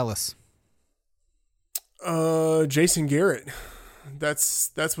on in Dallas? Jason Garrett.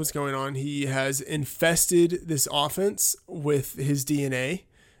 That's what's going on. He has infested this offense with his DNA.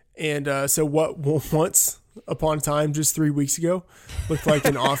 And so what once upon a time, just 3 weeks ago, looked like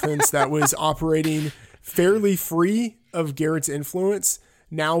an offense that was operating fairly free of Garrett's influence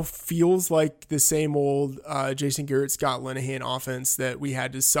now feels like the same old Jason Garrett, Scott Linehan offense that we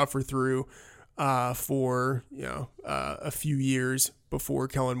had to suffer through for a few years before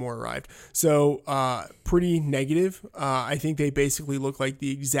Kellen Moore arrived. So pretty negative. I think they basically look like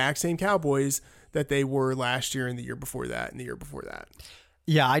the exact same Cowboys that they were last year and the year before that and the year before that.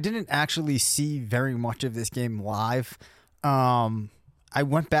 Yeah, I didn't actually see very much of this game live. I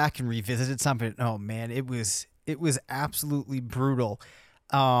went back and revisited something. Oh man, it was absolutely brutal.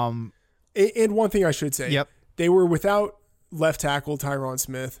 And one thing I should say, yep, they were without left tackle Tyron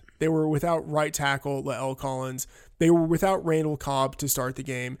Smith. They were without right tackle Lael Collins. They were without Randall Cobb to start the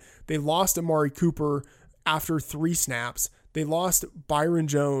game. They lost Amari Cooper after 3 snaps. They lost Byron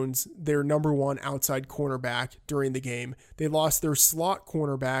Jones, their number 1 outside cornerback, during the game. They lost their slot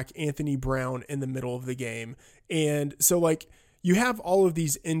cornerback, Anthony Brown, in the middle of the game. And so, like, you have all of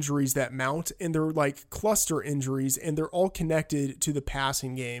these injuries that mount, and they're like cluster injuries, and they're all connected to the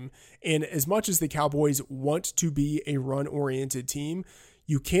passing game. And as much as the Cowboys want to be a run-oriented team,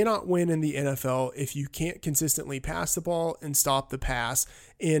 you cannot win in the NFL if you can't consistently pass the ball and stop the pass.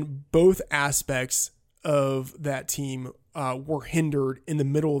 And both aspects of that team were hindered in the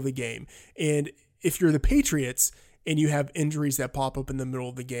middle of the game. And if you're the Patriots and you have injuries that pop up in the middle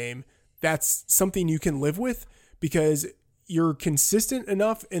of the game, that's something you can live with because you're consistent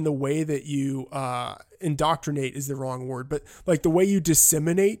enough in the way that you indoctrinate is the wrong word, but like the way you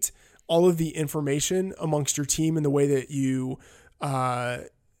disseminate all of the information amongst your team and the way that you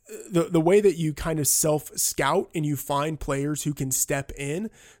the way that you kind of self-scout and you find players who can step in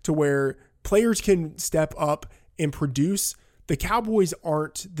to where players can step up and produce. The Cowboys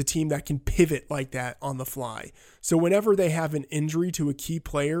aren't the team that can pivot like that on the fly. So whenever they have an injury to a key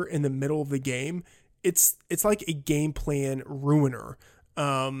player in the middle of the game, it's like a game plan ruiner.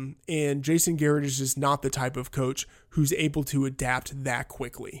 And Jason Garrett is just not the type of coach who's able to adapt that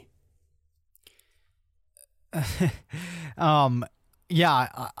quickly. Yeah,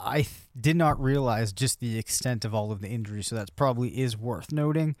 I did not realize just the extent of all of the injuries, so that probably is worth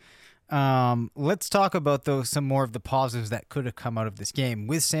noting. Let's talk about some more of the positives that could have come out of this game.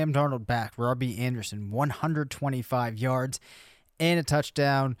 With Sam Darnold back, Robbie Anderson, 125 yards and a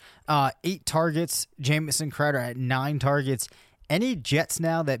touchdown, 8 targets. Jamison Crowder at 9 targets. Any Jets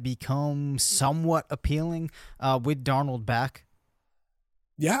now that become somewhat appealing with Darnold back?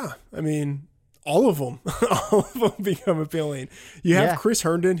 Yeah, I mean, all of them become appealing. You have Chris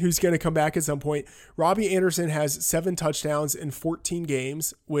Herndon, who's going to come back at some point. Robbie Anderson has 7 touchdowns in 14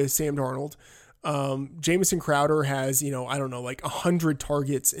 games with Sam Darnold. Jamison Crowder has, like 100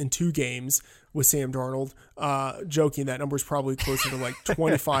 targets in 2 games with Sam Darnold. Joking, that number is probably closer to like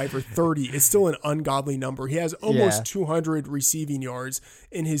 25 or 30. It's still an ungodly number. He has almost 200 receiving yards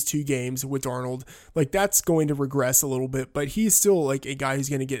in his 2 games with Darnold. Like, that's going to regress a little bit, but he's still like a guy who's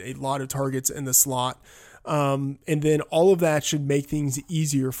going to get a lot of targets in the slot. And then all of that should make things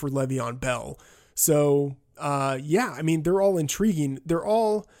easier for Le'Veon Bell. So, I mean, they're all intriguing. They're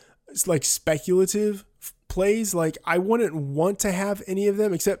all like speculative plays. Like, I wouldn't want to have any of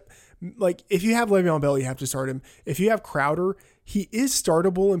them except like if you have Le'Veon Bell, you have to start him. If you have Crowder, he is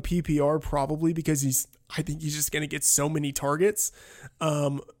startable in PPR probably because I think he's just going to get so many targets.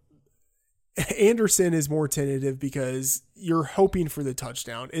 Anderson is more tentative because you're hoping for the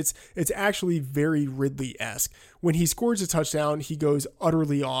touchdown. It's actually very Ridley-esque. When he scores a touchdown, he goes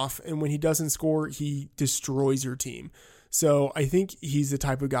utterly off, and when he doesn't score, he destroys your team. So I think he's the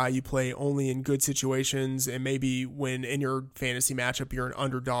type of guy you play only in good situations, and maybe when in your fantasy matchup you're an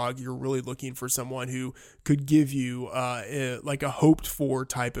underdog, you're really looking for someone who could give you like a hoped-for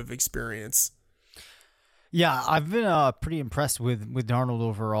type of experience. Yeah, I've been pretty impressed with Darnold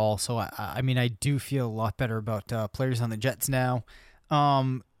overall. So, I mean, I do feel a lot better about players on the Jets now.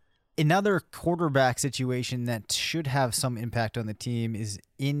 Another quarterback situation that should have some impact on the team is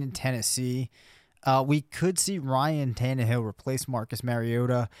in Tennessee. We could see Ryan Tannehill replace Marcus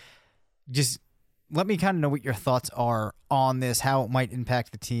Mariota. Just let me kind of know what your thoughts are on this, how it might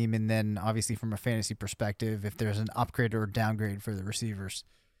impact the team, and then obviously from a fantasy perspective, if there's an upgrade or a downgrade for the receivers.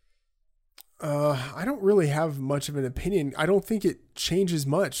 I don't really have much of an opinion. I don't think it changes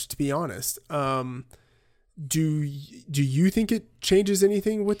much, to be honest. Do you think it changes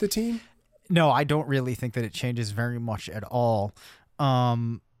anything with the team? No, I don't really think that it changes very much at all.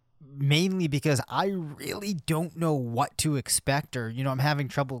 Mainly because I really don't know what to expect, or, I'm having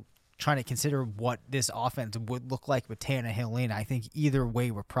trouble trying to consider what this offense would look like with Tannehill in. I think either way,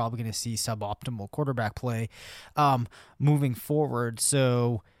 we're probably going to see suboptimal quarterback play moving forward.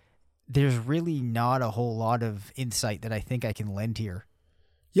 So there's really not a whole lot of insight that I think I can lend here.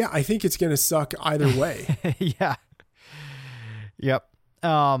 Yeah, I think it's going to suck either way. Yeah. Yep.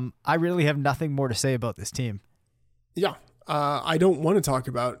 I really have nothing more to say about this team. Yeah. I don't want to talk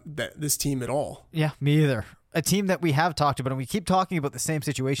about this team at all. Yeah, me either. A team that we have talked about, and we keep talking about the same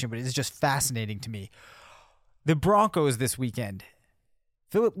situation, but it's just fascinating to me. The Broncos this weekend.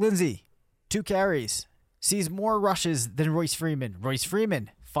 Phillip Lindsay, 2 carries, sees more rushes than Royce Freeman. Royce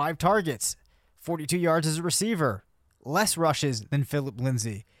Freeman, 5 targets, 42 yards as a receiver, less rushes than Phillip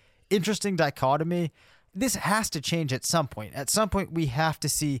Lindsay. Interesting dichotomy. This has to change at some point. At some point, we have to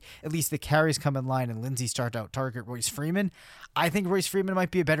see at least the carries come in line and Lindsay start to out-target Royce Freeman. I think Royce Freeman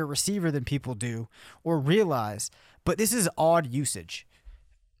might be a better receiver than people do or realize, but this is odd usage.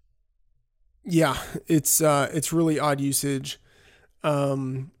 Yeah, it's really odd usage.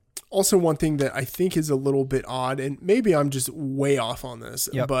 Also, one thing that I think is a little bit odd, and maybe I'm just way off on this,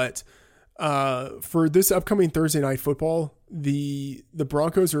 but for this upcoming Thursday night football, the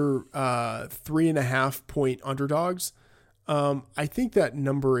Broncos are 3.5 point underdogs. I think that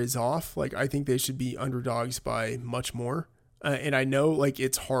number is off. Like, I think they should be underdogs by much more. And I know, like,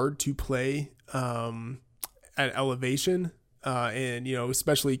 it's hard to play at elevation, and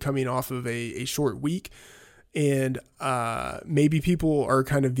especially coming off of a short week. And maybe people are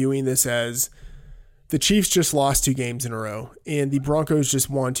kind of viewing this as the Chiefs just lost 2 games in a row, and the Broncos just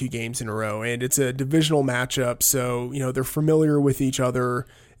won 2 games in a row, and it's a divisional matchup, so they're familiar with each other.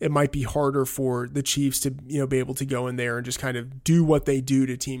 It might be harder for the Chiefs to be able to go in there and just kind of do what they do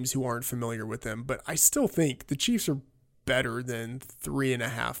to teams who aren't familiar with them. But I still think the Chiefs are better than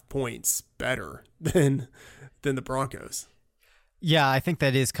 3.5 points better than the Broncos. Yeah, I think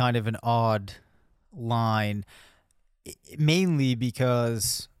that is kind of an odd line, mainly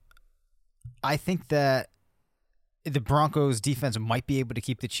because I think that the Broncos defense might be able to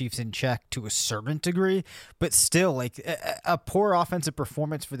keep the Chiefs in check to a certain degree, but still, like, a poor offensive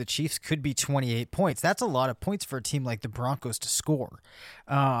performance for the Chiefs could be 28 points. That's a lot of points for a team like the Broncos to score.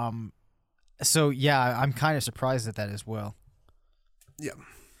 So yeah, I'm kind of surprised at that as well. Yeah.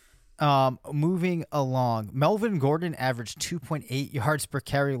 Moving along, Melvin Gordon averaged 2.8 yards per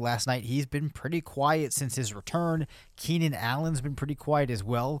carry last night. He's been pretty quiet since his return. Keenan Allen's been pretty quiet as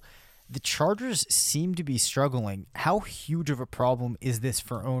well. The Chargers seem to be struggling. How huge of a problem is this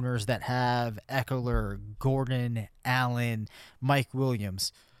for owners that have Eckler, Gordon, Allen, Mike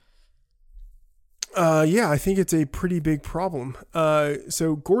Williams? Yeah, I think it's a pretty big problem.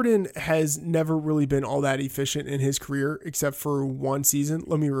 So Gordon has never really been all that efficient in his career, except for one season.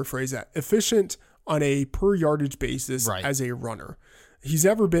 Let me rephrase that. Efficient on a per yardage basis as a runner. He's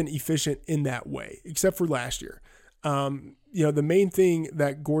never been efficient in that way, except for last year. The main thing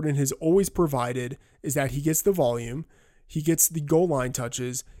that Gordon has always provided is that he gets the volume, he gets the goal line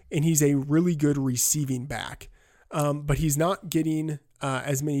touches, and he's a really good receiving back. But he's not getting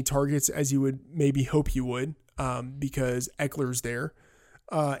as many targets as you would maybe hope you would, because Eckler's there.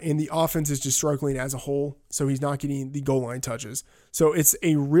 And the offense is just struggling as a whole, so he's not getting the goal line touches. So it's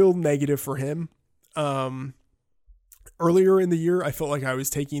a real negative for him. Earlier in the year, I felt like I was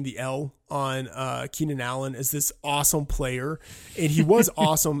taking the L on Keenan Allen as this awesome player, and he was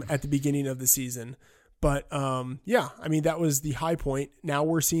awesome at the beginning of the season. But that was the high point. Now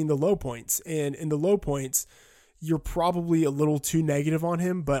we're seeing the low points, and in the low points, you're probably a little too negative on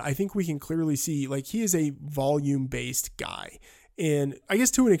him, but I think we can clearly see like he is a volume-based guy. And I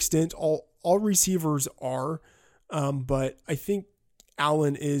guess to an extent, all receivers are, but I think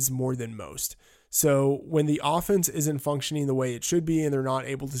Allen is more than most. So when the offense isn't functioning the way it should be and they're not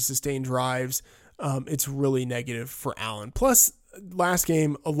able to sustain drives, it's really negative for Allen. Plus, last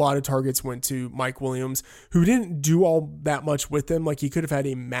game, a lot of targets went to Mike Williams, who didn't do all that much with them. Like, he could have had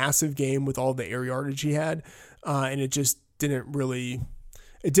a massive game with all the air yardage he had, and it just didn't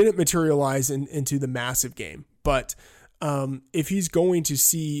materialize into the massive game. But if he's going to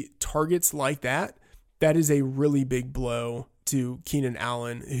see targets like that, that is a really big blow to Keenan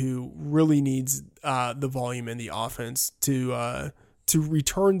Allen, who really needs the volume in the offense to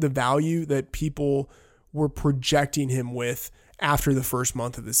return the value that people were projecting him with after the first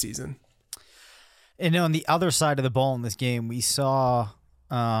month of the season. And on the other side of the ball in this game, we saw,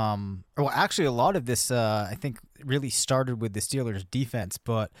 actually a lot of this, I think, really started with the Steelers' defense,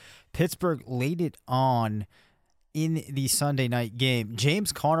 but Pittsburgh laid it on in the Sunday night game.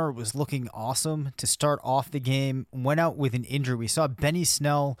 James Conner was looking awesome to start off the game, went out with an injury. We saw Benny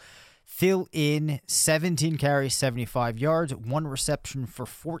Snell fill in 17 carries, 75 yards, 1 reception for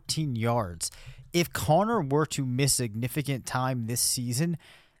 14 yards. If Conner were to miss significant time this season,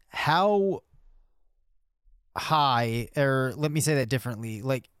 how high, or let me say that differently,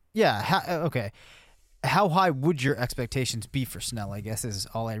 how high would your expectations be for Snell, I guess, is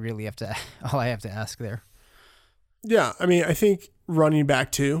all I have to ask there. Yeah, I mean, I think running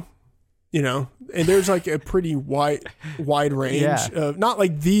back too, and there's like a pretty wide range of, not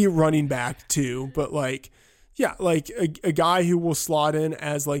like the running back too, but like, yeah, like a guy who will slot in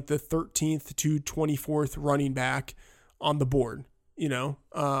as like the 13th to 24th running back on the board,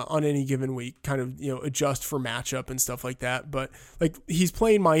 on any given week, kind of, adjust for matchup and stuff like that. But like, he's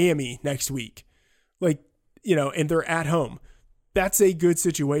playing Miami next week, like, and they're at home. That's a good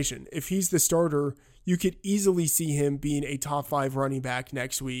situation. If he's the starter, you could easily see him being a top 5 running back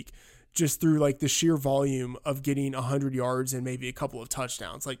next week, just through like the sheer volume of getting 100 yards and maybe a couple of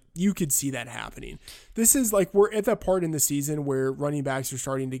touchdowns. Like, you could see that happening. This is like, we're at that part in the season where running backs are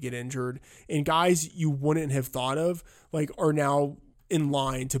starting to get injured, and guys you wouldn't have thought of like are now in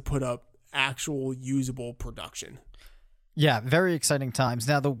line to put up actual usable production. Yeah, very exciting times.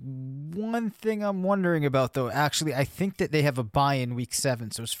 Now, the one thing I'm wondering about, though, actually, I think that they have a bye in week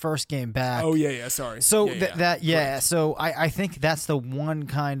 7, so it's first game back. Oh, yeah, sorry. So so I think that's the one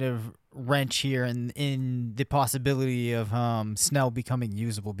kind of wrench here in the possibility of Snell becoming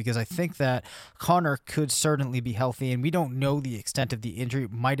usable, because I think that Connor could certainly be healthy, and we don't know the extent of the injury.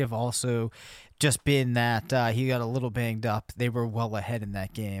 It might have also just been that he got a little banged up. They were well ahead in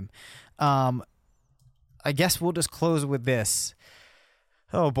that game. I guess we'll just close with this.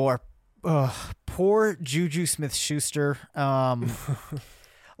 Oh, boy. Poor Juju Smith-Schuster.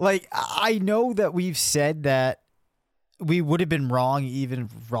 Like, I know that we've said that we would have been wrong even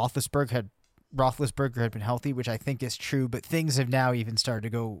if Roethlisberger had been healthy, which I think is true, but things have now even started to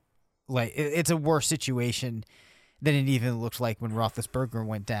go, like, it's a worse situation than it even looked like when Roethlisberger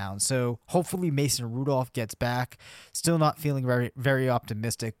went down. So hopefully Mason Rudolph gets back. Still not feeling very, very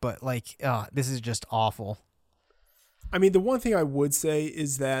optimistic, but like, this is just awful. I mean, the one thing I would say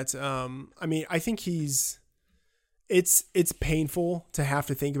is that, I think it's painful to have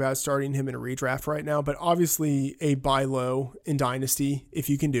to think about starting him in a redraft right now, but obviously a buy low in Dynasty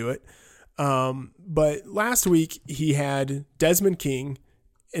if you can do it. But last week he had Desmond King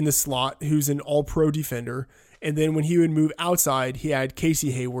in the slot, who's an all-pro defender. And then when he would move outside, he had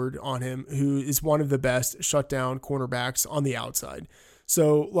Casey Hayward on him, who is one of the best shutdown cornerbacks on the outside.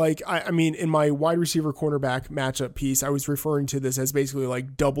 So, like, I mean, in my wide receiver cornerback matchup piece, I was referring to this as basically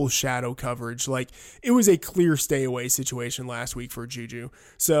like double shadow coverage. Like, it was a clear stay away situation last week for Juju.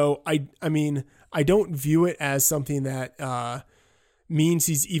 So, I mean, I don't view it as something that means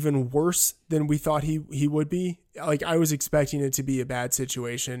he's even worse than we thought he would be. Like, I was expecting it to be a bad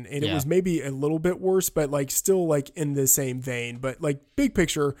situation, and it was maybe a little bit worse, but like still like in the same vein. But like, big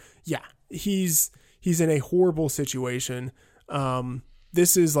picture, yeah, he's in a horrible situation.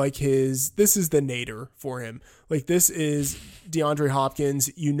 This is the nadir for him. Like, this is DeAndre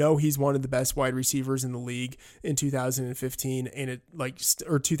Hopkins. He's one of the best wide receivers in the league in 2015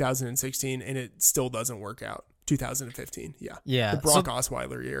 or 2016, and it still doesn't work out. 2015. Yeah. The Brock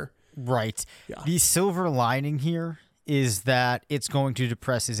Osweiler year. Right. Yeah. The silver lining here is that it's going to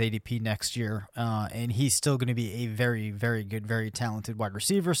depress his ADP next year, and he's still going to be a very, very good, very talented wide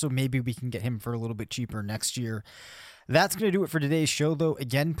receiver, so maybe we can get him for a little bit cheaper next year. That's going to do it for today's show, though.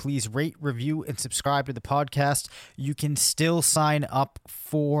 Again, please rate, review, and subscribe to the podcast. You can still sign up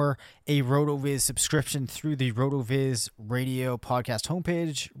for a RotoViz subscription through the RotoViz Radio podcast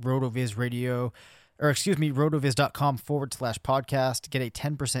homepage, rotoviz.com/podcast. Get a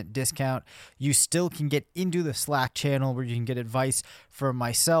 10% discount. You still can get into the Slack channel where you can get advice from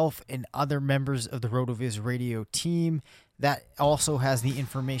myself and other members of the RotoViz Radio team. That also has the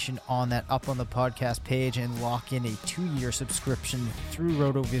information on that up on the podcast page, and lock in a 2-year subscription through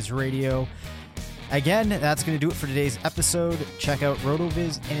RotoViz Radio. Again, that's going to do it for today's episode. Check out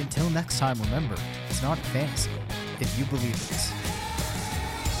RotoViz, and until next time, remember, it's not fantasy if you believe it is.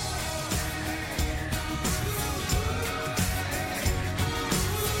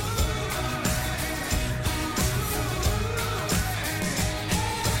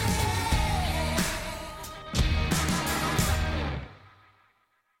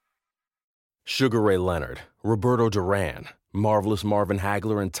 Sugar Ray Leonard, Roberto Duran, Marvelous Marvin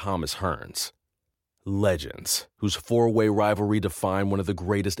Hagler, and Thomas Hearns. Legends, whose four-way rivalry defined one of the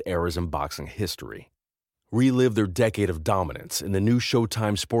greatest eras in boxing history. Relive their decade of dominance in the new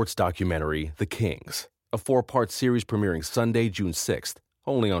Showtime sports documentary, The Kings, a 4-part series premiering Sunday, June 6th,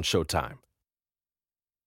 only on Showtime.